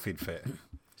having a coughing fit.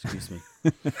 Excuse me.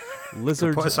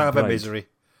 Lizard Put us out of Bride. our misery.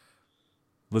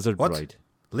 Lizard What? Bride.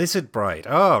 Lizard Bride.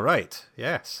 Oh, right.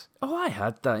 Yes. Oh, I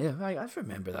had that. Yeah, I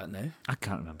remember that now. I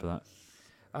can't remember that.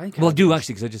 I think Well, I had do it-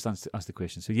 actually, because I just asked the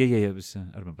question. So yeah, it was.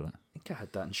 I remember that. I think I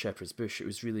had that in Shepherd's Bush. It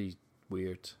was really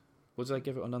weird. What did I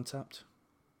give it on Untapped?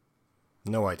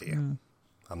 No idea.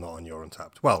 I'm not on your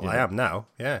Untapped. Well, I am now.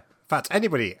 Yeah. In fact,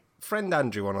 anybody, friend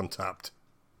Andrew on Untapped.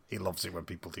 He loves it when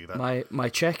people do that. My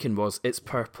check-in was, it's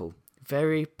purple.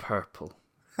 Very purple.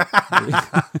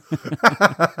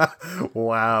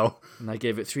 Wow. And I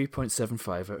gave it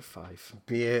 3.75 out of 5.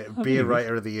 Beer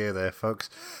writer of the year there, folks.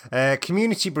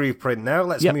 Community blueprint now.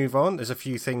 Let's move on. There's a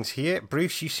few things here.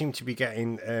 Bruce, you seem to be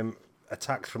getting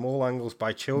attacked from all angles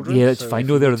by children. Yeah, that's so fine. if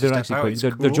No, you they're need to actually step out, quite. it's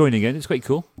They're cool. joining in. It's quite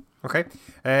cool. Okay.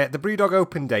 The Brewdog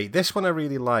Open Date. This one I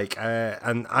really like,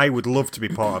 and I would love to be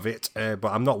part of it, but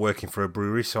I'm not working for a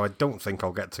brewery, so I don't think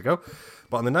I'll get to go.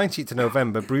 But on the 19th of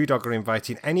November, Brewdog are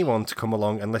inviting anyone to come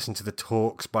along and listen to the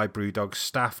talks by Brewdog's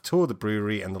staff, tour the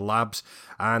brewery and the labs,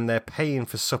 and they're paying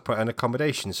for supper and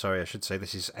accommodation. Sorry, I should say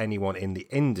this is anyone in the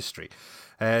industry.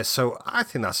 So I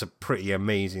think that's a pretty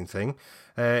amazing thing.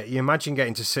 You imagine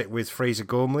getting to sit with Fraser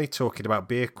Gormley talking about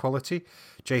beer quality,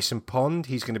 Jason Pond,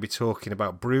 he's going to be talking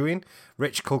about brewing,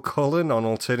 Rich Culcullen on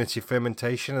alternative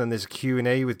fermentation, and there's a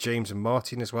Q&A with James and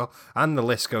Martin as well, and the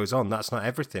list goes on. That's not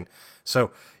everything.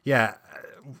 So, yeah,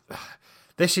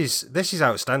 this is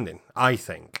outstanding, I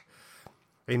think.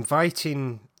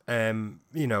 Inviting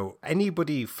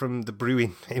anybody from the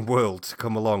brewing world to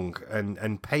come along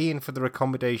and paying for their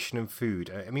accommodation and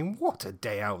food. I mean, what a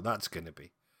day out that's going to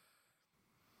be.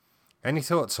 Any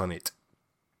thoughts on it?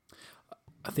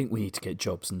 I think we need to get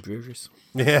jobs in breweries.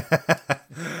 Yeah.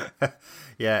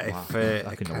 Yeah, Wow. if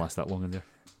I couldn't last that long in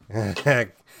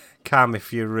there. Cam,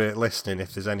 if you're listening,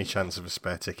 if there's any chance of a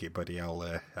spare ticket, buddy,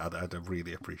 I'd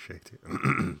really appreciate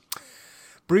it.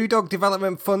 Brewdog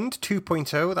Development Fund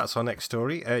 2.0, that's our next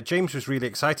story. James was really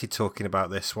excited talking about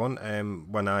this one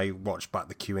when I watched back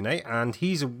the Q&A, and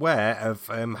he's aware of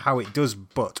how it does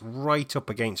butt right up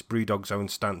against Brewdog's own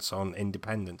stance on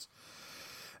independence.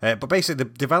 But basically, the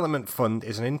development fund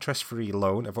is an interest-free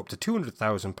loan of up to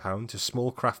 £200,000 to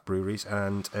small craft breweries,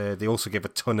 and they also give a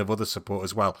ton of other support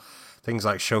as well. Things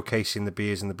like showcasing the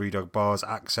beers in the Brewdog bars,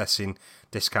 accessing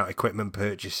discount equipment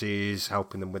purchases,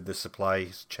 helping them with the supply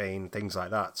chain, things like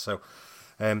that. So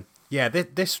Yeah,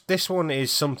 this one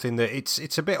is something that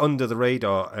it's a bit under the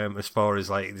radar as far as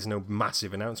like there's no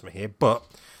massive announcement here, but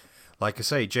like I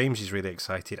say, James is really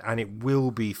excited, and it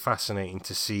will be fascinating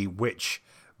to see which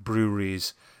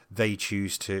breweries they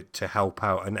choose to help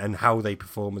out and how they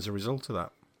perform as a result of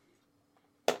that.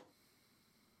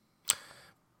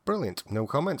 Brilliant. No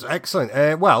comments.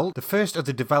 Excellent. Well, the first of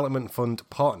the development fund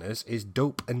partners is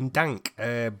Dope and Dank.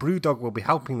 Brewdog will be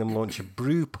helping them launch a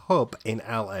brew pub in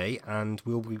LA, and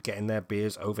we'll be getting their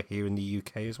beers over here in the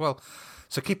UK as well.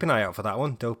 So keep an eye out for that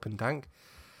one, Dope and Dank.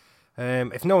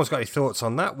 If no one's got any thoughts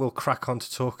on that, we'll crack on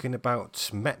to talking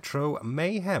about Metro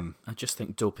Mayhem. I just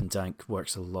think Dope and Dank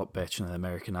works a lot better in an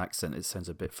American accent. It sounds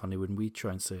a bit funny when we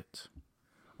try and say it.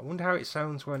 I wonder how it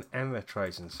sounds when Emma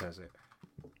tries and says it.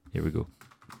 Here we go.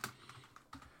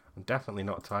 I'm definitely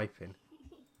not typing.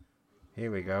 Here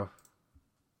we go.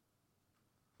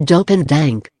 Dope and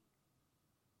Dank.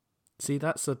 See,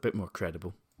 that's a bit more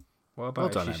credible. What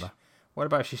about well done, Emma. What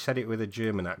about if she said it with a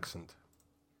German accent?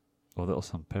 Oh, that'll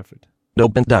sound perfect.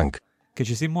 Dope and Dank. Could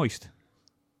you say moist?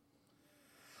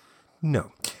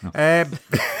 No.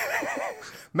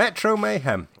 Metro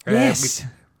Mayhem. Yes.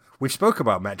 We've spoke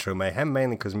about Metro Mayhem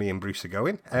mainly because me and Bruce are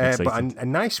going. But a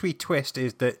nice wee twist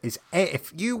is that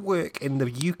if you work in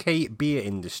the UK beer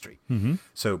industry,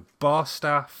 so bar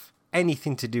staff,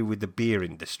 anything to do with the beer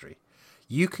industry,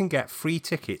 you can get free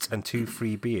tickets and 2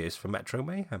 free beers for Metro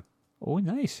Mayhem. Oh,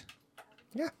 nice.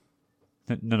 Yeah.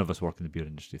 None of us work in the beer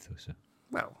industry, though. So.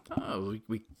 Well,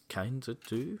 we kind of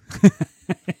do.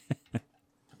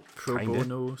 Pro Kinda.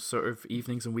 bono sort of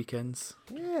evenings and weekends.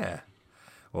 Yeah.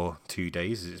 Or 2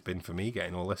 days as it's been for me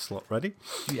getting all this slot ready.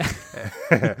 Yeah.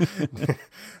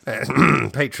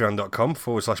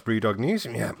 Patreon.com/Brewdog News.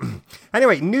 Yeah.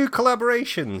 Anyway, new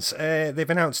collaborations. They've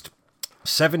announced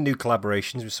 7 new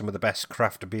collaborations with some of the best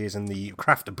craft brewers in the UK.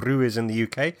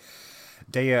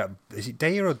 Is it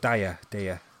Daya or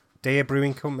Daya? Daya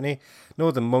Brewing Company,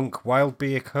 Northern Monk, Wild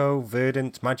Beer Co.,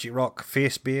 Verdant, Magic Rock,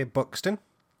 Fierce Beer, Buxton.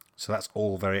 So that's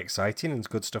all very exciting and it's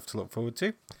good stuff to look forward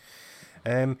to.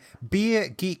 Beer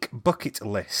Geek Bucket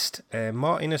List.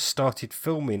 Martin has started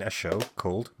filming a show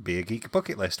called Beer Geek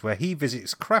Bucket List, where he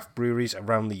visits craft breweries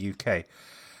around the UK.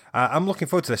 I'm looking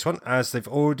forward to this one, as they've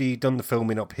already done the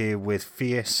filming up here with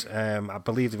Fierce. I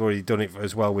believe they've already done it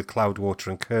as well with Cloudwater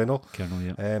and Kernel.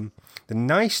 Yeah. The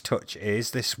nice touch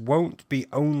is this won't be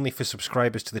only for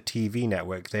subscribers to the TV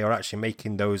network. They are actually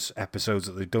making those episodes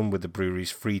that they've done with the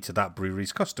breweries free to that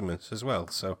brewery's customers as well.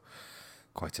 So,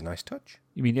 quite a nice touch.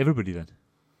 You mean everybody then?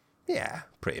 Yeah,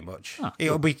 pretty much. Ah,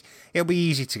 it'll be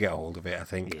easy to get a hold of it, I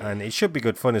think, and it should be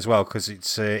good fun as well because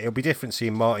it'll be different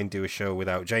seeing Martin do a show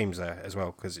without James there as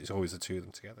well because it's always the two of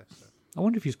them together. So. I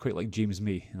wonder if he's quite like James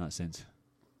May in that sense.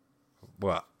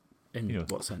 What? In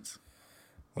what sense?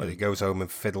 Well, he goes home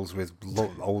and fiddles with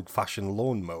old-fashioned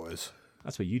lawnmowers.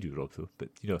 That's what you do, Rob, though. But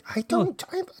I don't.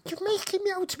 You're making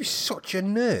me out to be such a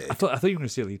nerd. I thought you were going to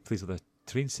say he plays with a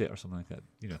train set or something like that.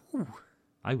 Ooh.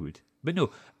 I would. But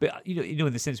no,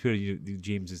 in the sense where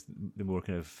James is the more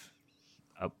kind of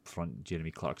upfront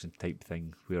Jeremy Clarkson type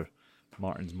thing, where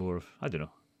Martin's more of, I don't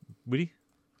know, would he?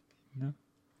 No?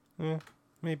 Yeah,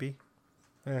 maybe.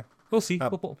 Yeah. We'll see.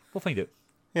 We'll find out.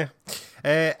 Yeah.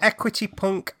 Equity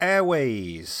Punk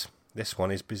Airways. This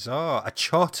one is bizarre. A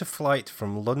charter flight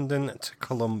from London to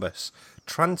Columbus.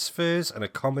 Transfers and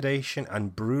accommodation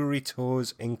and brewery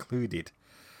tours included.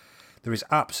 There is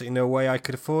absolutely no way I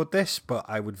could afford this, but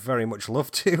I would very much love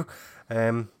to.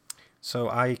 So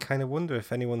I kind of wonder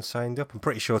if anyone signed up. I'm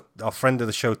pretty sure our friend of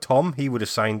the show, Tom, he would have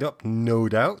signed up, no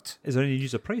doubt. Is there any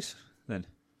user price then?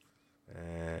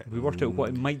 We worked out what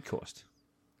it might cost.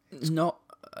 Not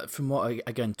from what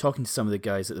again talking to some of the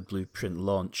guys at the Blueprint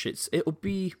launch. It'll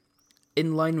be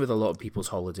in line with a lot of people's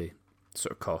holiday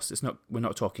sort of costs. It's not. We're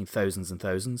not talking thousands and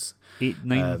thousands.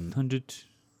 800-900.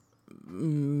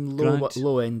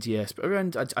 Low end, yes, but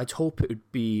around. I'd hope it would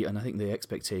be, and I think the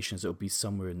expectation is it'll be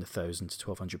somewhere in the £1,000 to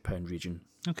 £1,200 region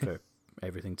for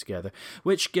everything together.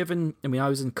 Which, given, I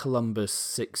was in Columbus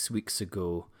 6 weeks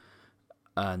ago,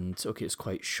 and it's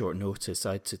quite short notice.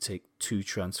 I had to take 2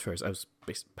 transfers. I was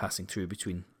passing through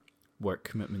between work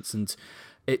commitments, and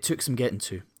it took some getting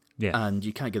to. Yeah, and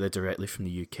you can't get there directly from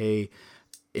the UK.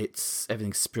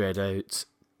 Everything's spread out.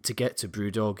 To get to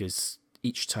Brewdog is.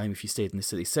 Each time, if you stayed in the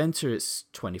city centre, it's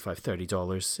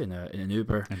 $25-30 in an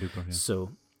Uber.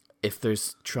 So, if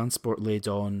there's transport laid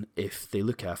on, if they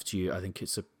look after you, I think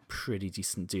it's a pretty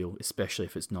decent deal, especially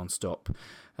if it's non-stop.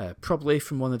 Probably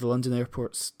from one of the London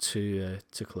airports to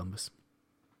Columbus.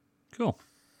 Cool.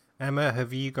 Emma,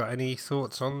 have you got any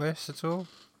thoughts on this at all?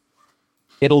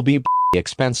 It'll be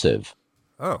expensive.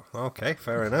 Oh, okay,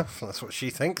 fair enough. That's what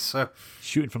she thinks. So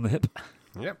shooting from the hip.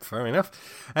 Yep, fair enough.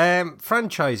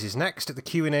 Franchises next at the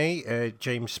Q&A.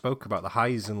 James spoke about the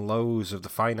highs and lows of the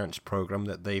finance program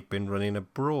that they've been running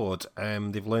abroad.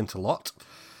 They've learnt a lot,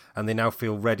 and they now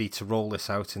feel ready to roll this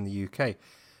out in the UK.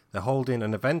 They're holding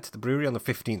an event at the brewery on the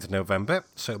 15th of November,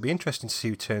 so it'll be interesting to see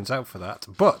who turns out for that.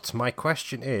 But my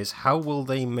question is, how will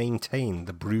they maintain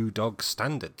the BrewDog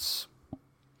standards?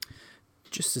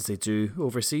 Just as they do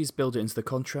overseas, build it into the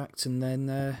contract, and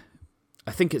then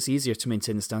I think it's easier to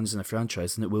maintain the standards in a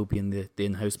franchise than it will be in the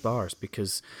in-house bars,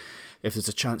 because if there's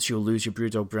a chance you'll lose your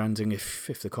BrewDog branding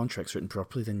if the contract's written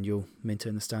properly, then you'll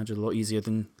maintain the standard a lot easier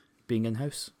than being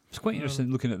in-house. It's quite interesting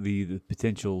looking at the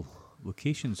potential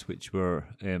locations, which were,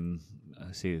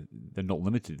 I say they're not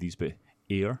limited to these, but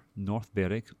Ayr, North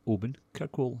Berwick, Oban,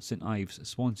 Kirkwall, St Ives,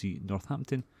 Swansea,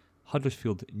 Northampton,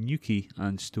 Huddersfield, Newquay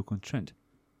and Stoke-on-Trent.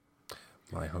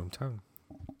 My hometown.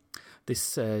 They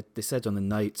said on the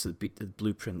night that the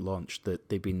Blueprint launched that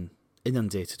they've been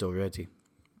inundated already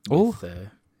with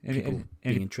people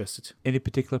being interested. Any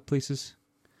particular places?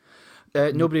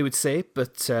 Nobody would say,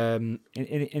 but...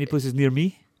 any places near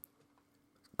me?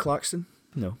 Clarkson?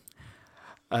 No.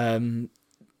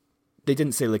 They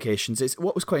didn't say locations.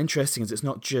 What was quite interesting is it's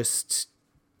not just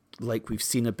like we've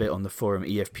seen a bit on the forum,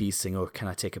 EFP saying, "Oh, can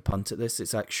I take a punt at this?"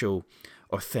 It's actual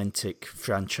authentic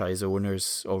franchise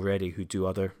owners already who do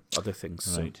other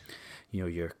things. Right. So, you know,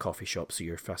 your coffee shops or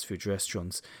your fast food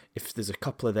restaurants. If there's a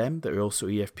couple of them that are also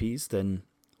EFPs, then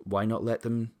why not let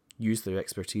them use their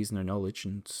expertise and their knowledge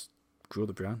and grow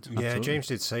the brand? Yeah, absolutely. James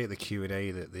did say at the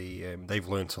Q&A that they've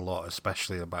learnt a lot,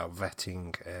 especially about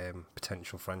vetting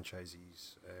potential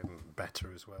franchisees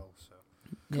better as well. So.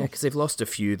 Yeah, because they've lost a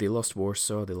few. They lost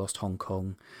Warsaw, they lost Hong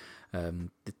Kong. The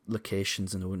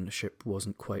locations and ownership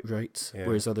wasn't quite right,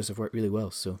 whereas others have worked really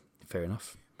well, so fair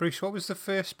enough. Bruce, what was the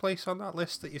first place on that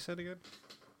list that you said again?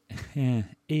 Yeah,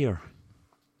 Ayr.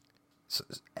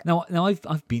 Now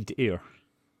I've been to Ayr.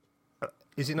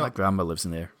 Is it not? My grandma lives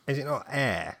in Ayr. Is it not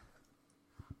Ayr?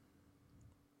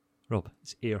 Rob,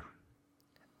 it's Ayr.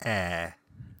 Ayr.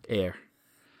 Ayr.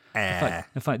 Ayr.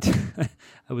 In fact,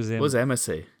 I was. What does Emma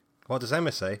say? What does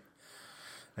Emma say?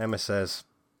 Emma says...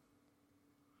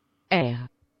 Ayr.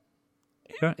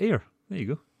 Ayr. There you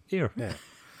go. Ayr. Yeah.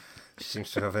 She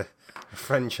seems to have a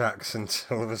French accent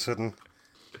all of a sudden.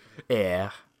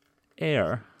 Ayr.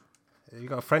 Ayr. You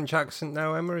got a French accent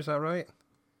now, Emma, is that right?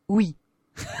 Oui.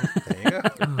 There you go.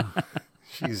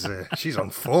 She's on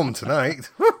form tonight.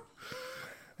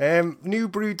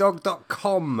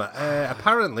 Newbrewdog.com.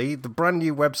 Apparently, the brand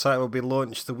new website will be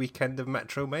launched the weekend of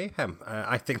Metro Mayhem.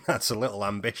 I think that's a little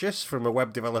ambitious from a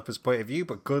web developer's point of view,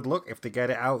 but good luck if they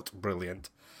get it out. Brilliant.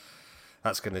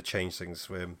 That's going to change things.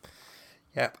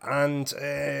 Yep, and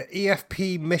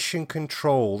EFP Mission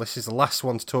Control. This is the last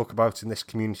one to talk about in this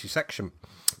community section.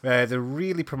 They're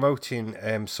really promoting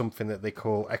something that they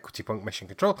call Equity Punk Mission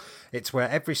Control. It's where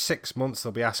every 6 months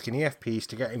they'll be asking EFPs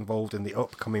to get involved in the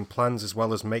upcoming plans, as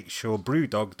well as make sure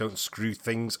BrewDog don't screw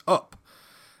things up,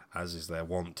 as is their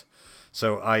wont.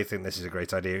 So I think this is a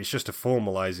great idea. It's just a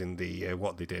formalising the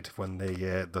what they did when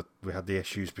we had the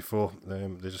issues before. They're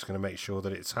just going to make sure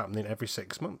that it's happening every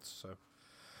 6 months. So,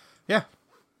 yeah.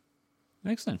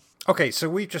 Excellent. Okay, so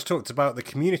we've just talked about the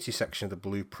community section of the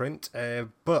Blueprint,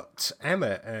 but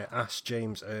Emma asked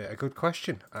James a good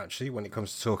question, actually, when it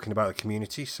comes to talking about the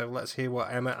community. So let's hear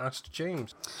what Emma asked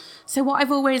James. So what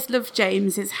I've always loved,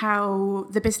 James, is how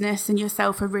the business and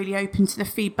yourself are really open to the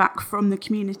feedback from the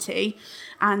community,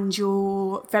 and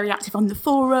you're very active on the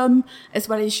forum as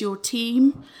well as your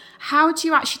team. How do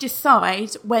you actually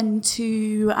decide when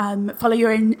to follow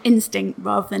your instinct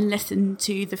rather than listen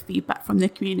to the feedback from the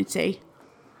community?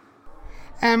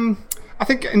 I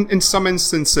think in some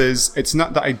instances, it's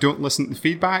not that I don't listen to the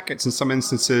feedback. It's in some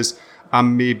instances,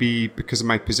 maybe because of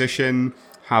my position,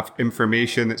 have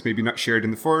information that's maybe not shared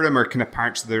in the forum, or kind of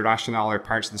parts of the rationale or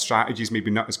parts of the strategies maybe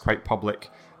not as quite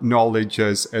public knowledge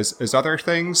as other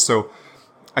things. So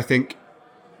I think,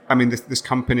 I mean, this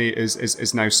company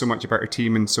is now so much about our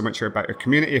team and so much about our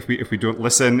community. If we don't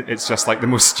listen, it's just like the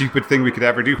most stupid thing we could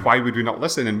ever do. Why would we not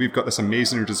listen? And we've got this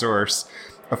amazing resource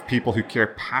of people who care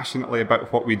passionately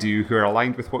about what we do, who are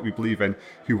aligned with what we believe in,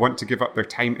 who want to give up their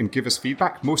time and give us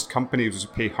feedback. Most companies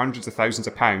would pay hundreds of thousands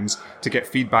of pounds to get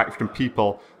feedback from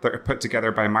people that are put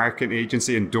together by a marketing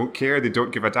agency and don't care. They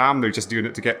don't give a damn. They're just doing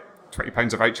it to get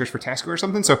 £20 of vouchers for Tesco or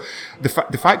something. So the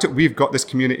fact that we've got this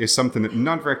community is something that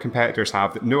none of our competitors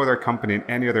have, that no other company in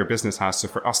any other business has. So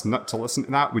for us not to listen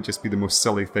to that would just be the most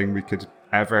silly thing we could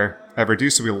ever do.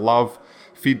 So we love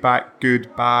feedback,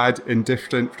 good, bad,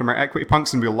 indifferent, from our equity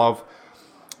punks, and we love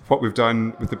what we've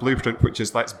done with the blueprint, which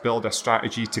is let's build a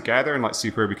strategy together and let's see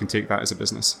where we can take that as a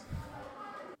business.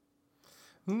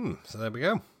 So there we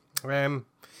go.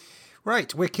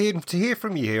 Right, we're keen to hear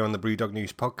from you here on the Brewdog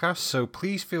News podcast, so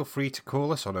please feel free to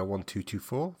call us on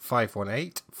 01224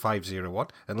 518 501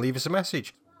 and leave us a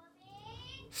message.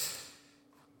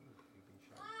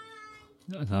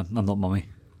 I'm not mummy.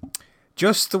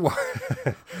 Just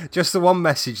the one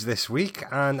message this week,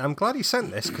 and I'm glad he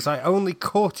sent this because I only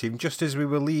caught him just as we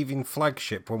were leaving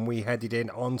Flagship when we headed in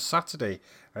on Saturday,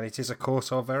 and it is of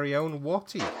course our very own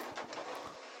Wattie.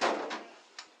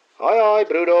 Hi,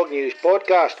 Brewdog News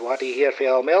Podcast. Wattie here for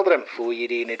Al Meldrum. For you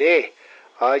doing today?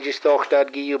 I just thought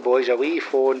I'd give you boys a wee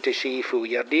phone to see who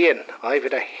you're doing. I've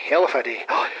had a hell of a day.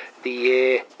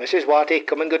 The Mrs. Wattie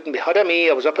come and got ahead of me.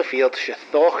 I was up a field. She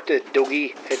thought that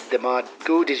Dougie had the mad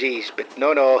goo disease, but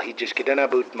no, he just get in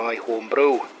about my home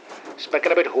brew.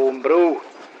 Speaking about home brew,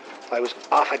 I was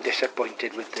awful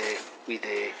disappointed with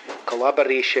the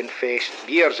Collaboration Fest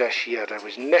beers this year. I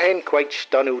was nothing quite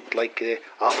stunned out like the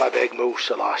Alpha Big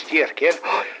Moose last year, Ken.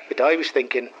 But I was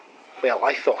thinking, well,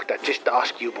 I thought I'd just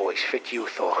ask you boys what you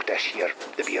thought this year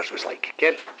the beers was like,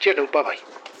 Ken. Cheers now, bye-bye.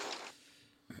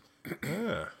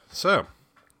 So,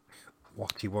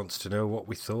 Wattie wants to know what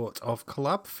we thought of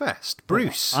Collabfest.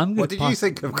 Bruce, what did you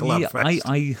think of Collabfest?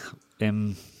 I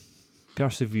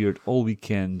persevered all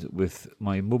weekend with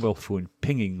my mobile phone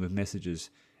pinging with messages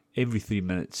every 3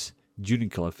 minutes during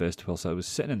Collabfest whilst I was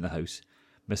sitting in the house.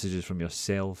 Messages from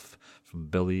yourself, from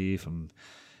Billy, from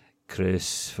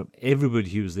Chris, from everybody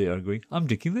who was there going, I'm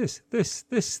drinking this.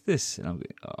 And I'm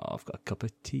going, I've got a cup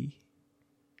of tea.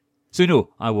 So no,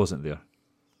 I wasn't there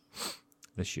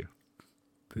this year.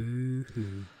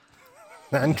 Boo-hoo.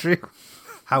 Andrew,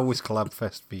 how was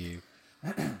Collabfest for you?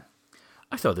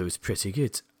 I thought it was pretty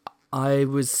good. I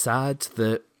was sad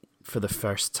that for the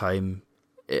first time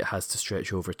it has to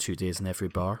stretch over 2 days in every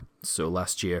bar. So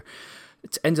last year,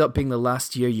 it ended up being the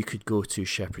last year you could go to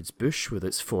Shepherd's Bush with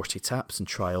its 40 taps and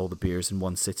try all the beers in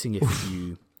one sitting if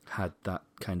you had that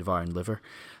kind of iron liver.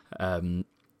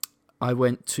 I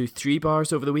went to 3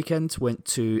 bars over the weekend. Went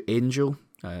to Angel,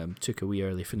 took a wee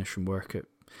early finish from work. It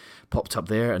popped up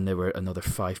there and there were another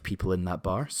 5 people in that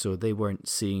bar, so they weren't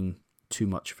seeing too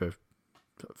much of a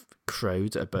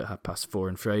crowd at about 4:30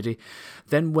 on Friday.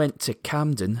 Then went to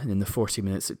Camden, and in the 40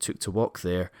 minutes it took to walk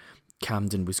there,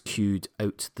 Camden was queued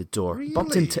out the door. Really?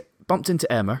 Bumped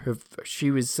into Emma.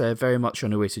 She was very much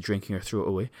on her way to drinking her throat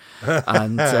away,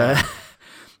 and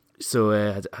so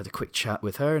I had a quick chat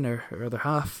with her and her other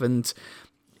half. And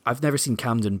I've never seen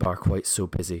Camden Bar quite so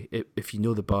busy. If you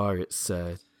know the bar, it's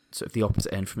sort of the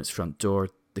opposite end from its front door.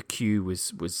 The queue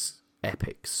was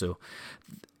epic. So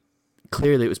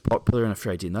clearly it was popular on a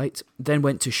Friday night. Then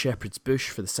went to Shepherd's Bush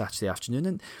for the Saturday afternoon,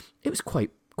 and it was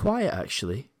quite quiet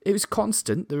actually. It was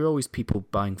constant. There were always people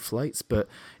buying flights, but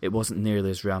it wasn't nearly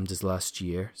as rammed as last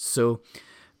year. So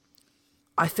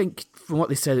I think from what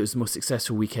they said, it was the most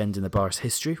successful weekend in the bar's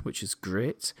history, which is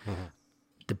great. Mm-hmm.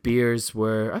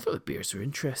 I thought the beers were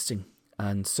interesting,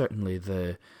 and certainly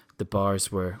the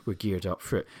bars were geared up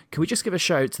for it. Can we just give a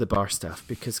shout out to the bar staff,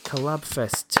 because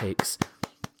Collabfest takes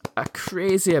a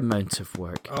crazy amount of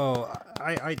work. Oh,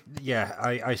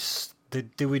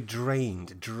 they were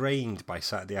drained by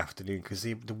Saturday afternoon, because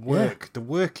the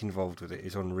work involved with it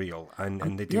is unreal,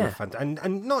 and they do a fantastic,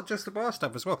 and not just the bar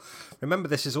staff as well. Remember,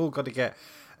 this has all got to get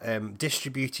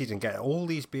distributed and get all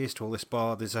these beers to all this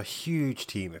bar. There's a huge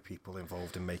team of people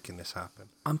involved in making this happen.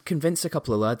 I'm convinced a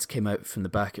couple of lads came out from the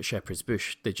back at Shepherd's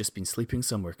Bush. They'd just been sleeping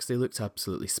somewhere because they looked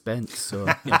absolutely spent. So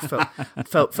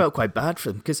felt quite bad for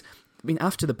them, because I mean,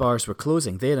 after the bars were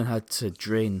closing, they then had to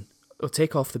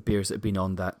take off the beers that had been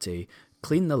on that day,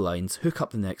 clean the lines, hook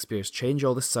up the next beers, change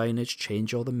all the signage,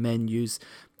 change all the menus.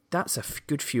 That's a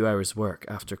good few hours work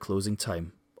after closing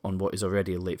time on what is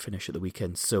already a late finish at the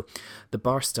weekend. So the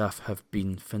bar staff have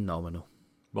been phenomenal.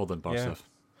 Well done, bar staff.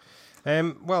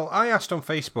 Well, I asked on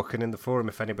Facebook and in the forum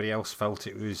if anybody else felt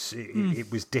it was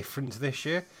different this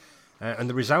year. And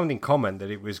the resounding comment that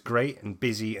it was great and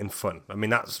busy and fun. I mean,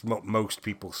 that's what most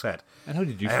people said. And how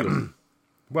did you feel?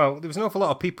 Well, there was an awful lot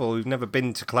of people who've never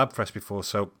been to Collabfest before,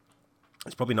 so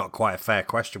it's probably not quite a fair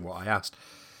question what I asked.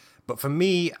 But for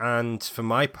me and for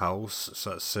my pals, so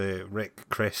that's Rick,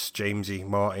 Chris, Jamesy,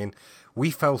 Martin,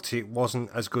 we felt it wasn't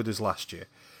as good as last year.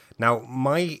 Now,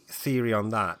 my theory on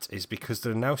that is because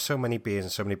there are now so many beers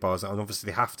and so many bars, and obviously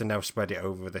they have to now spread it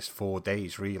over this 4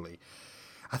 days, really.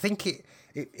 I think it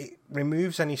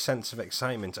removes any sense of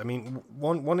excitement. I mean,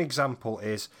 one example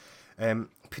is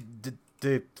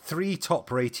the 3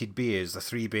 top-rated beers, the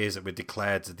 3 beers that were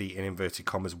declared the, in inverted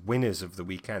commas, winners of the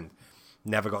weekend,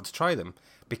 never got to try them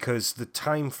because the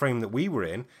time frame that we were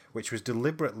in, which was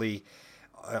deliberately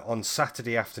on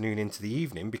Saturday afternoon into the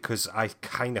evening, because I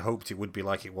kind of hoped it would be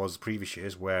like it was previous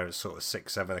years, where at sort of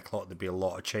 6-7 o'clock there'd be a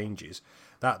lot of changes.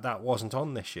 That wasn't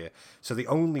on this year. So the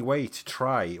only way to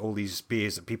try all these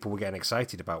beers that people were getting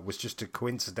excited about was just to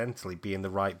coincidentally be in the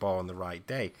right bar on the right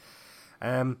day.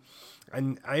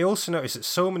 And I also noticed that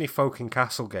so many folk in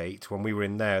Castlegate, when we were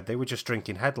in there, they were just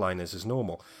drinking headliners as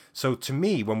normal. So to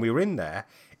me, when we were in there,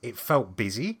 it felt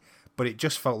busy, but it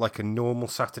just felt like a normal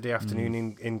Saturday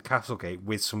afternoon in Castlegate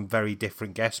with some very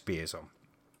different guest beers on.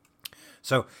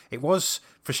 So it was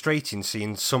frustrating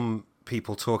seeing some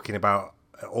people talking about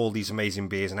all these amazing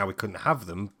beers and how we couldn't have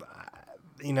them,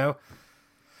 you know.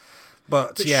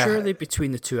 But yeah, surely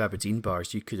between the two Aberdeen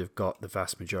bars, you could have got the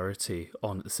vast majority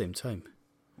on at the same time.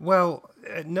 Well,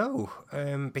 no,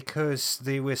 because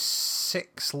there were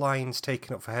 6 lines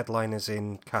taken up for headliners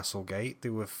in Castlegate.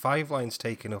 There were 5 lines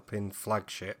taken up in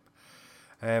Flagship.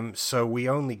 So we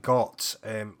only got,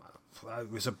 I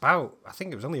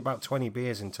think it was only about 20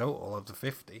 beers in total of the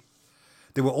 50.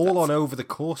 They were all on over the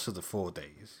course of the 4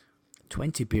 days.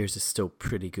 20 beers is still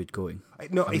pretty good going.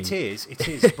 No, it is,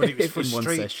 but it was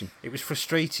frustrating. It was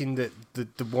frustrating that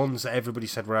the ones that everybody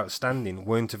said were outstanding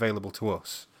weren't available to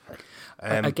us.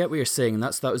 I get what you're saying, and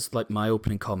that was like my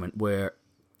opening comment, where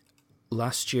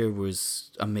last year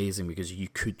was amazing because you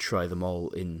could try them all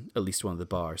in at least one of the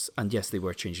bars, and yes, they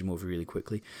were changing them over really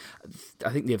quickly. I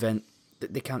think the event,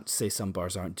 they can't say some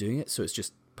bars aren't doing it, so it's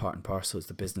just part and parcel as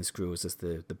the business grows, as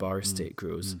the bar estate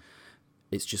grows.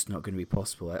 It's just not going to be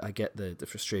possible. I get the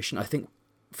frustration. I think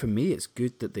for me it's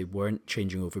good that they weren't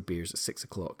changing over beers at 6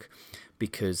 o'clock,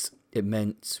 because it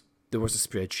meant there was a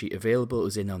spreadsheet available. It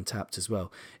was in Untapped as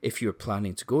well. If you were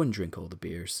planning to go and drink all the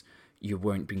beers, you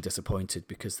weren't being disappointed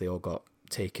because they all got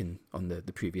taken on the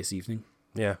previous evening.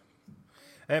 Yeah.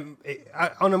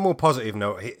 On a more positive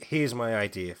note, here's my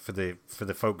idea for the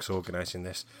folks organising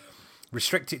this.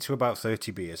 Restrict it to about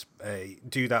 30 beers.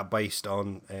 Do that based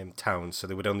on towns, so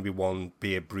there would only be 1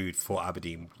 beer brewed for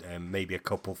Aberdeen, maybe a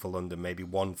couple for London, maybe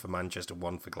 1 for Manchester,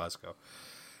 1 for Glasgow.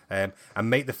 And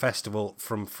make the festival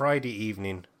from Friday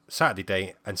evening, Saturday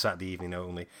day, and Saturday evening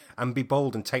only. And be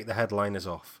bold and take the headliners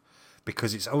off,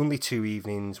 because it's only 2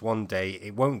 evenings, 1 day.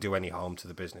 It won't do any harm to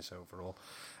the business overall.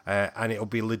 And it'll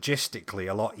be logistically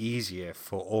a lot easier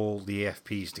for all the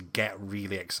EFPs to get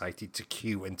really excited, to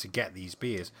queue and to get these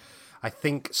beers. I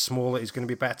think smaller is going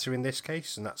to be better in this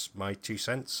case, and that's my 2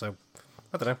 cents. So,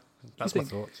 I don't know. That's my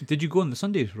thoughts. Did you go on the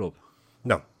Sunday, Rob?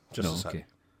 No, just the Saturday. Okay.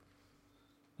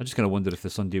 I just kind of wondered if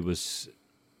the Sunday was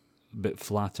a bit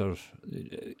flatter,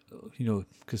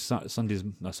 because Sunday's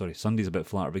a bit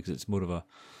flatter because it's more of a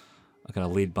kind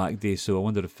of laid back day. So I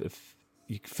wonder if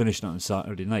you finishing it on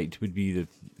Saturday night would be the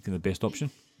kind of best option.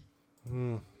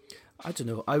 I don't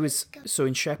know. I was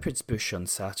in Shepherd's Bush on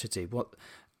Saturday.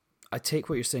 I take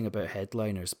what you're saying about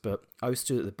headliners, but I was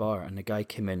stood at the bar and a guy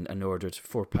came in and ordered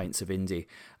 4 pints of Indy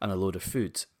and a load of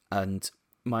food. And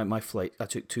my flight, I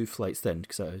took 2 flights then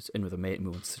because I was in with a mate and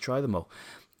we wanted to try them all.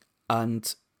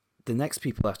 And the next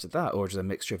people after that ordered a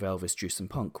mixture of Elvis, Juice and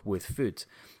Punk with food.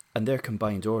 And their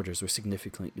combined orders were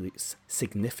significantly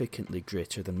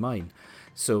greater than mine.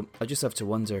 So I just have to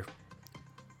wonder,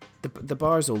 the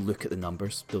bars will look at the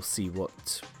numbers, they'll see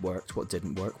what worked, what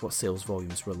didn't work, what sales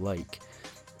volumes were like.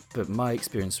 But my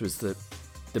experience was that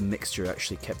the mixture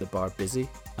actually kept the bar busy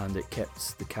and it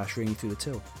kept the cash ringing through the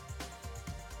till.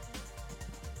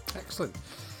 Excellent.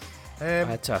 I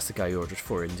had to ask the guy who ordered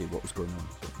 4 Indy what was going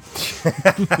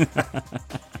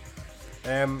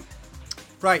on.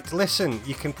 Right, listen,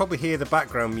 you can probably hear the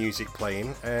background music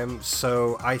playing,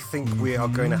 so I think we are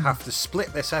going to have to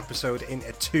split this episode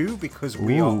into 2 because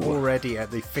we are already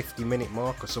at the 50-minute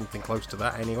mark or something close to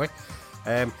that anyway.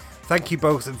 Thank you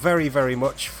both very, very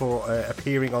much for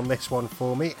appearing on this one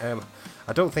for me.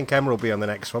 I don't think Emma will be on the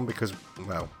next one because,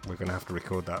 well, we're going to have to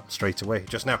record that straight away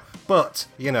just now. But,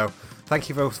 thank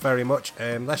you both very much.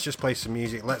 Let's just play some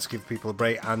music, let's give people a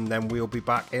break, and then we'll be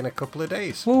back in a couple of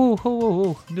days.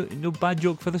 Whoa. No bad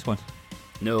joke for this one.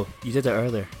 No, you did it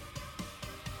earlier.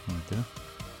 Oh, did I?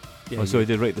 Yeah, so I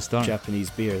did right at the start. Japanese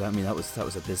beer, that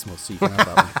was abysmal, so you can have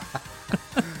that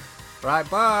one. Right,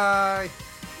 bye.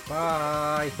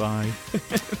 Bye. Bye.